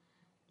 huh?"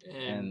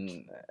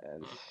 And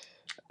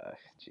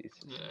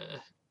Jesus.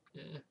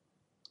 Yeah.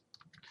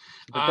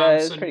 But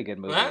that is a pretty good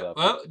movie, though.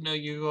 Well, no,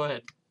 you go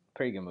ahead.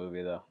 Pretty good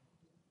movie, though.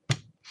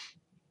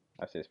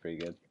 I say it's pretty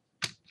good.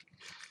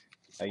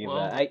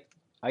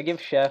 I give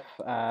Chef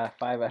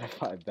 5 out of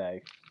 5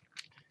 bags.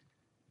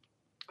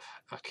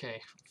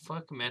 Okay,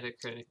 fuck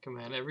Metacritic,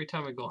 man. Every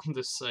time I go on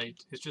this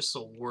site, it's just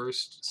the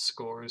worst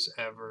scores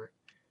ever.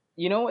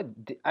 You know what?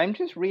 I'm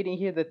just reading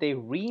here that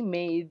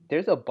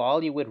there's a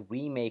Bollywood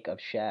remake of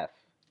Chef.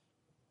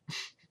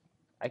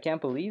 I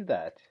can't believe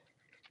that.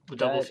 A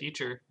double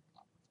feature.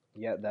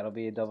 Yeah, that'll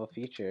be a double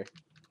feature.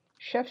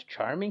 Chef's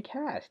charming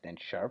cast and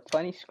sharp,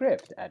 funny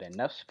script add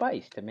enough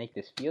spice to make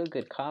this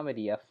feel-good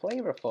comedy a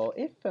flavorful,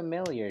 if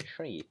familiar,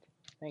 treat.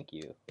 Thank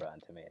you, Rotten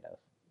Tomatoes.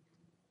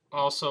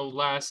 Also,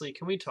 lastly,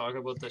 can we talk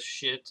about the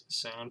shit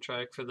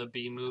soundtrack for the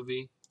B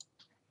movie?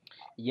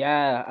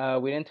 Yeah,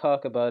 we didn't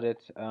talk about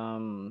it.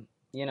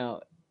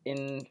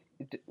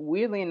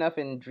 Weirdly enough,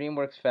 in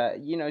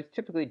DreamWorks,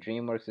 typically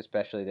DreamWorks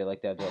especially, they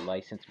like to have their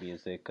licensed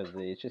music because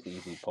it's just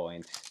easy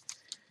points.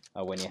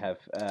 When you have,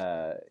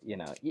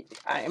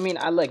 I mean,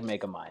 I like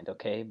Megamind,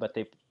 okay, but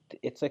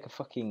it's like a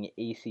fucking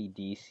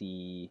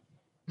AC/DC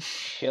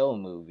chill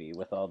movie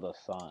with all those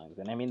songs,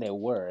 and I mean they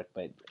work,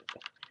 but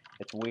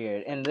it's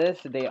weird. In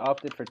this, they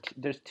opted for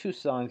there's two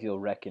songs you'll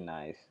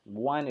recognize.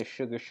 One is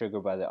 "Sugar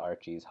Sugar" by the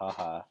Archies,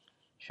 haha,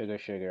 "Sugar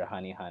Sugar,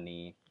 Honey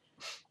Honey,"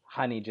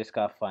 "Honey Just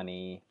Got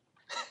Funny,"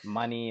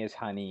 "Money is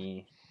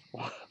Honey,"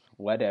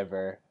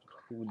 whatever.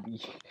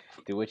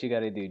 Do what you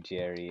gotta do,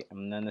 Jerry.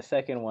 And then the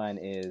second one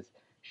is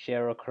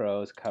Sheryl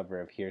Crow's cover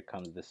of "Here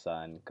Comes the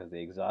Sun" because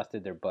they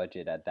exhausted their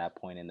budget at that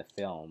point in the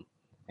film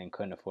and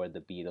couldn't afford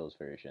the Beatles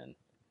version.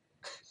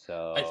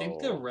 So I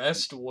think the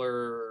rest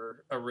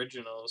were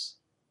originals.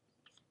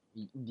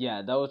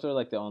 Yeah, those are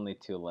like the only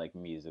two like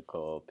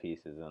musical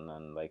pieces, and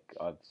then like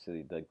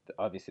obviously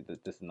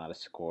this is not a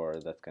score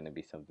that's going to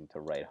be something to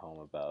write home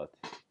about.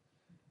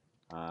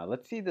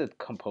 Let's see the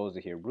composer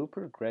here,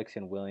 Rupert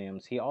Gregson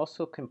Williams. He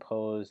also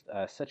composed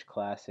such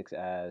classics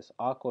as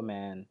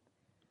Aquaman,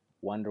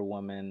 Wonder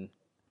Woman,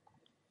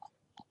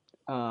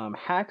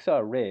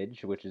 Hacksaw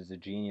Ridge, which is a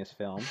genius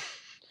film,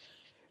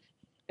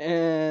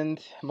 and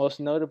most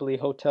notably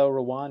Hotel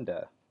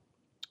Rwanda.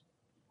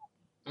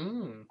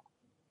 Mm.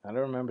 I don't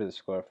remember the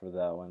score for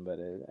that one, but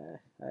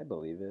I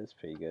believe it. It's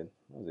pretty good.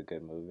 It was a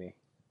good movie.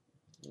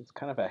 It's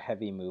kind of a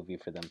heavy movie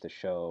for them to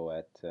show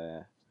at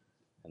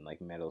in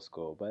like middle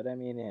school, but I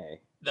mean,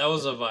 hey, That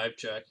was if a vibe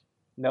check.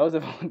 that was a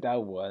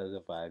that was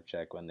a vibe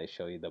check when they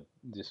show you the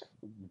just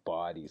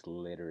bodies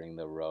littering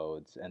the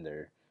roads and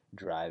they're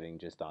driving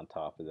just on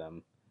top of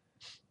them.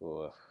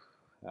 Oof,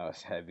 that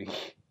was heavy.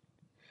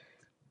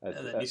 That's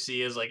And then you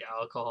see his like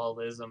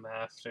alcoholism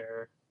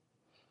after.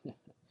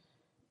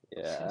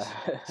 yeah.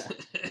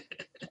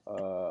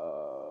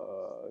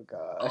 Oh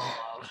god.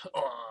 Oh,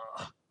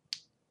 oh,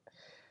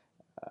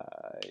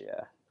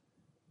 Yeah.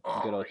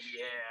 Good oh old.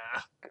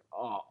 yeah.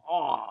 Oh,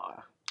 oh,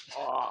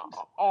 oh,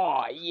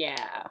 oh,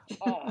 yeah.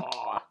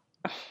 Oh.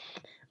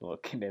 Little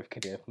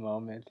kniff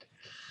moment.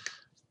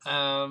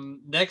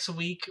 Next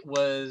week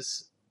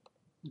was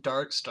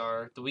Dark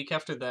Star. The week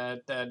after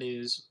that, that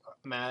is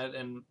Matt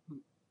and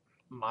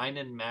mine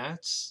and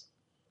Matt's,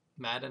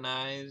 Matt and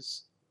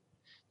I's.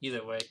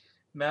 Either way,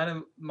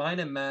 mine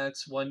and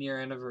Matt's 1 year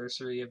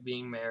anniversary of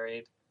being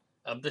married,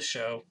 of the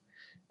show,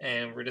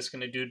 and we're just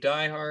gonna do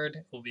Die Hard.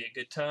 It will be a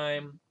good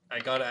time. I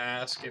gotta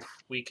ask if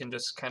we can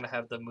just kind of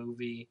have the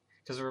movie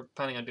because we're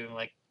planning on doing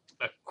like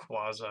a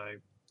quasi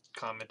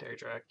commentary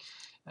track.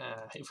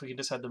 If we can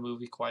just have the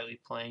movie quietly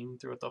playing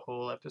throughout the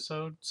whole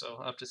episode, so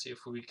I'll have to see if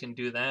we can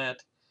do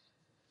that.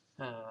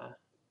 Uh,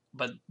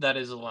 but that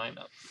is a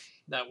lineup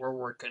that we're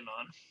working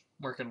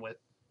with.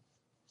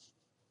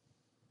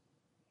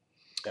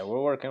 Yeah,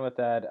 we're working with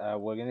that.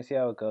 We're gonna see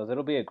how it goes.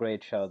 It'll be a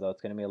great show, though.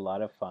 It's gonna be a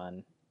lot of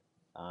fun.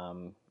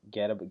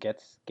 Get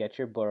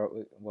your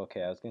bro.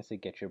 Okay, I was gonna say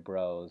get your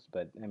bros,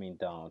 but I mean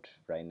don't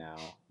right now.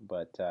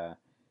 But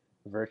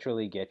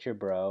virtually get your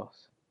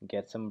bros.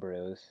 Get some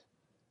brews.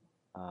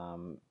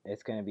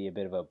 It's gonna be a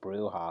bit of a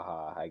brew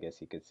ha, I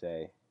guess you could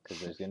say, because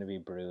there's gonna be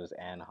brews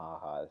and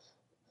ha-has.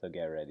 So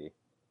get ready.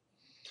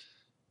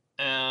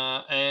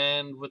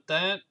 And with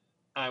that,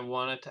 I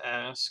wanted to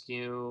ask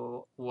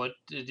you, what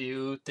did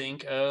you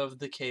think of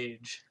The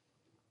Cage?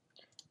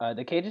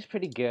 The Cage is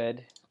pretty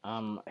good.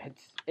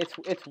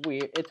 It's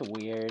weird. It's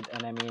weird,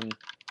 and I mean,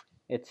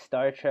 it's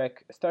Star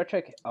Trek. Star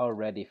Trek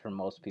already for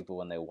most people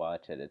when they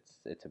watch it,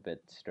 it's a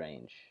bit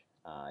strange.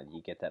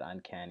 You get that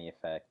uncanny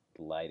effect,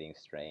 lighting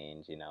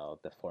strange. You know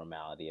the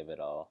formality of it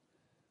all.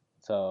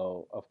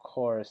 So of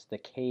course, The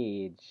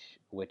Cage,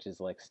 which is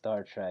like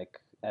Star Trek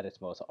at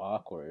its most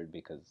awkward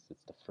because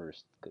it's the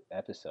first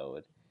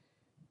episode.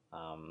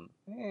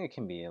 It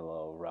can be a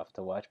little rough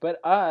to watch, but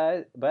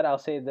I'll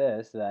say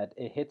this that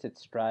it hits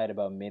its stride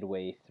about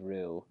midway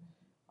through,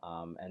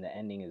 and the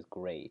ending is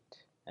great,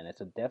 and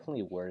it's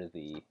definitely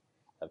worthy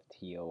of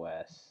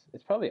TOS.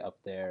 It's probably up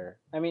there.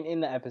 I mean, in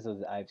the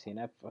episodes that I've seen,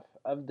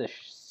 of the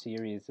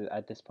series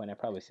at this point, I've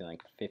probably seen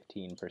like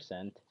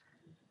 15%,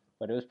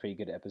 but it was a pretty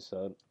good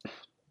episode.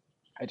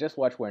 I just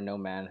watched Where No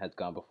Man Has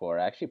Gone Before.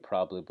 I actually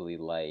probably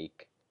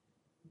like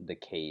The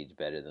Cage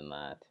better than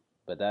that.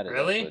 But that is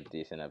also a Really?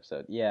 decent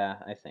episode. Yeah,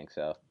 I think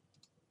so.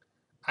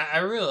 I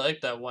really like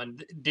that one.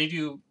 Did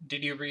you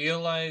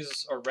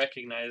realize or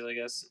recognize, I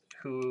guess,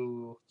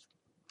 who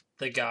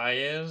the guy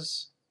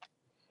is?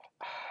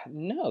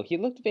 No, he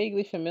looked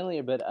vaguely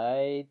familiar, but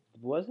I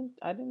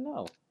didn't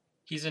know.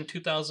 He's in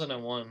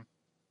 2001.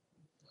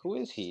 Who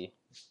is he?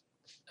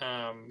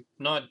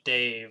 Not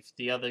Dave,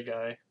 the other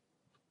guy.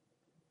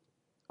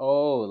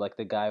 Oh, like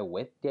the guy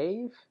with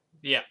Dave?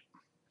 Yeah,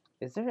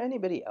 Is there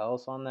anybody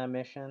else on that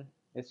mission?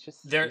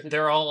 they're Is it,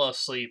 they're all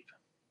asleep.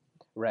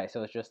 right,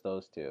 so it's just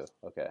those two.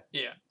 Okay.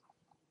 Yeah.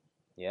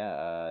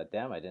 Yeah,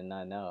 damn, I did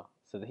not know.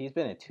 So he's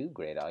been in two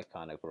great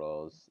iconic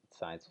roles,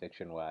 science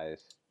fiction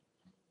wise.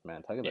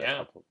 Man, talk about a Yeah.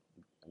 couple.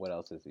 What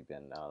else has he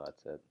been? No,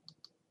 that's it.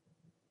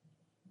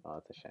 Oh,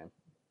 that's a shame.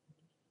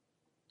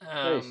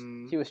 But he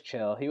Um. was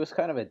chill. He was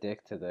kind of a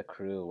dick to the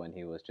crew when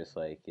he was just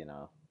like, you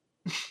know,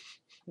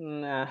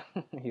 nah.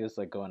 He was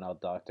like going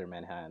out Doctor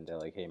Manhattan. They're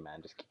like, hey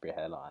man, just keep your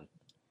head on.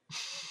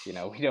 You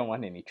know, we don't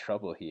want any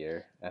trouble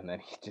here. And then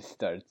he just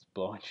starts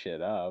blowing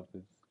shit up.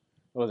 It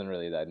wasn't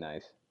really that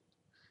nice.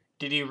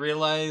 Did you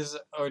realize,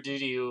 or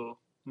did you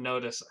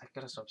notice? I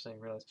gotta stop saying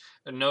realize.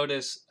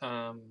 Notice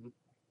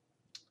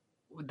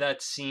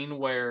that scene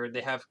where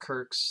they have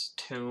Kirk's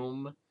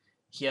tomb.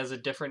 He has a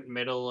different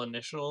middle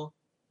initial.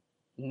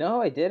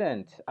 No, I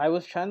didn't. I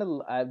was trying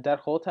to. That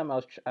whole time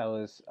I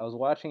was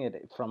watching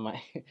it from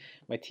my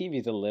my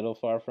TV's a little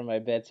far from my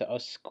bed, so I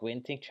was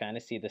squinting trying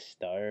to see the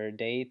star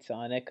dates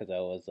on it because I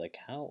was like,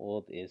 how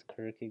old is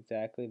Kirk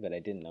exactly? But I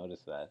didn't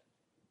notice that.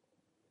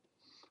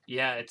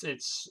 Yeah,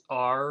 it's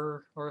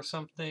R or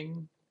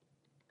something.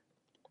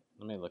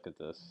 Let me look at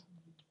this.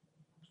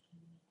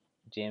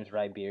 James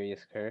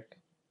Riberius Kirk.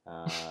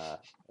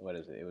 What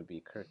is it? It would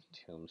be Kirk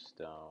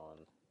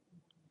Tombstone.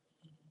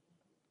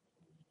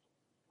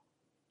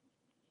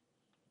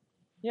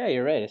 Yeah,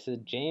 you're right. It says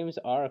James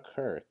R.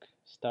 Kirk.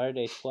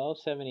 Stardate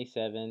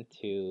 1277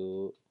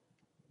 to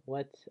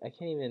what? I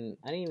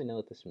don't even know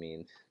what this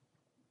means.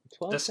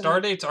 The star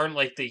dates aren't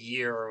like the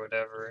year or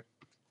whatever.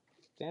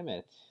 Damn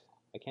it.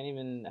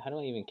 How do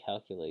I even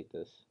calculate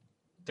this?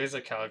 There's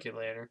a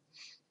calculator.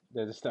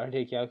 There's a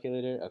Stardate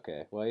calculator?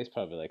 Okay. Well, it's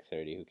probably like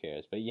 30. Who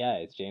cares? But yeah,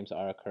 it's James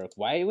R. Kirk.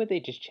 Why would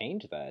they just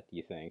change that,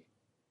 you think?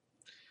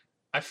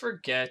 I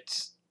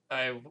forget.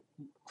 I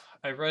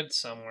read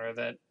somewhere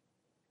that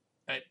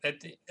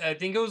I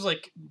think it was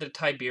like the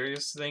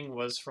Tiberius thing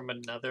was from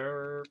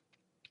another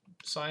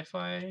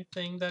sci-fi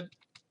thing that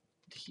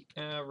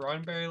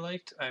Roddenberry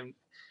liked. I'm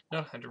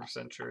not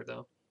 100% sure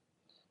though.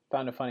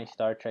 Found a funny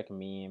Star Trek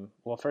meme.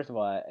 Well, first of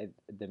all,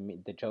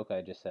 the joke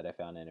I just said I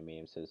found in a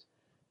meme says,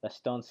 "The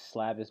stone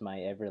slab is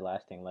my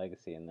everlasting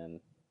legacy," and then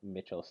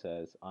Mitchell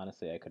says,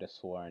 "Honestly, I could have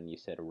sworn you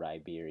said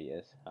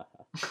Riberius."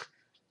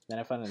 Then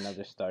I found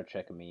another Star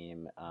Trek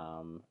meme,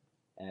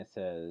 and it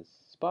says,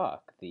 "Spock,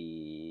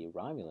 the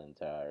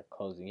Romulans are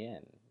closing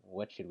in.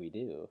 What should we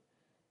do?"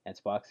 And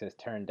Spock says,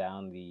 tone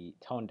down the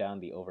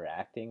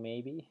overacting,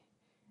 maybe."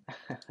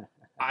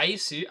 I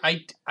see.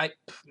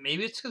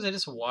 Maybe it's because I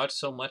just watch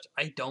so much.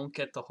 I don't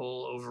get the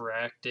whole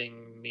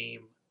overacting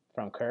meme.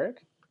 From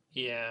Kirk?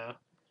 Yeah.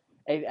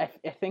 I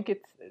think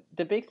it's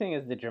the big thing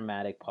is the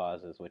dramatic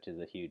pauses, which is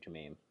a huge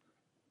meme.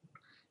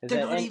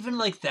 They're not even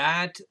like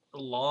that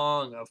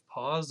long of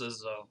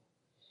pauses though.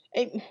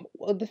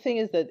 Well, the thing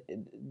is that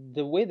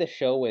the way the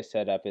show is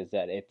set up is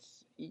that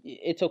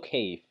it's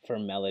okay for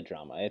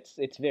melodrama.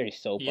 It's very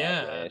soap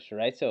opera-ish,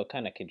 right? So it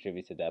kind of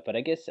contributes to that. But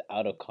I guess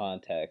out of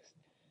context,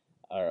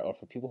 or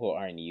for people who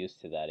aren't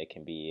used to that, it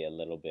can be a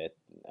little bit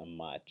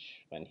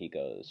much when he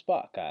goes,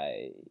 "Spock,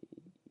 I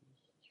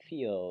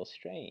feel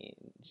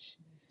strange,"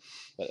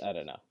 but I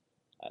don't know.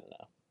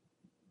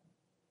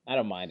 I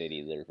don't mind it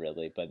either,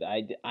 really. But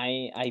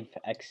I've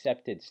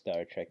accepted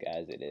Star Trek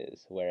as it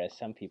is, whereas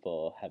some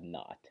people have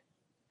not.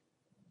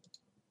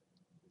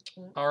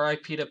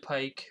 R.I.P. to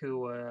Pike,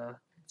 who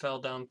fell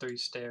down 3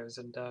 stairs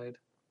and died.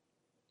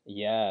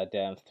 Yeah,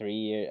 damn, 3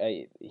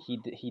 years.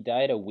 He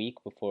died a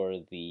week before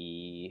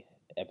the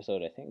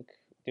episode. I think.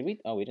 Did we?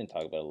 Oh, we didn't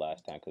talk about it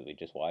last time because we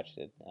just watched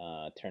it.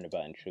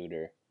 Turnabout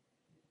Intruder.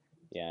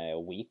 Yeah, a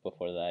week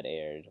before that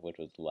aired, which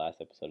was the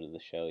last episode of the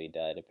show, he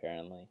died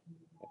apparently,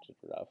 which is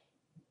rough.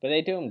 But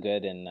they do him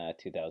good in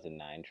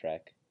 2009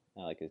 Trek.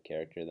 I like his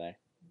character there.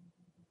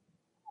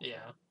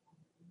 Yeah,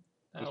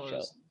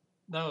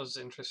 that was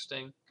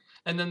interesting.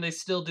 And then they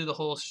still do the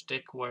whole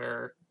shtick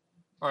where,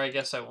 or I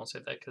guess I won't say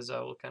that because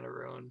that will kind of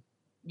ruin.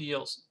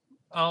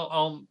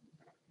 I'll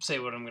say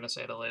what I'm gonna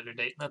say at a later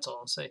date. That's all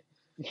I'll say.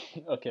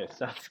 Okay,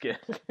 sounds good.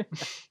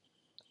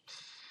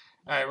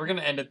 All right, we're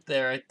gonna end it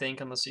there, I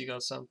think, unless you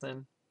got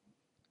something.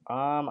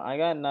 I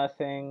got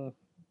nothing.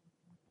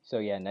 So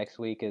yeah, next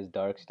week is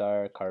Dark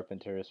Star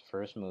Carpenter's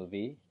first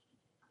movie,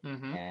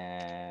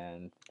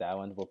 and that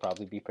one will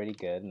probably be pretty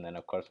good. And then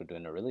of course we're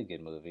doing a really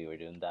good movie. We're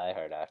doing Die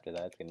Hard after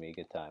that. It's gonna be a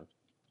good time.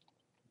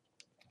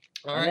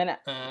 All and right.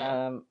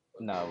 Then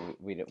no,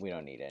 we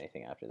don't need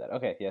anything after that.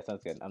 Okay, yeah,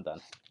 sounds good. I'm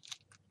done.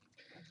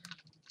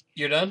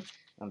 You're done?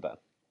 I'm done.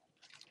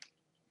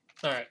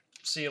 All right.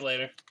 See you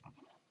later.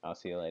 I'll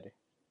see you later.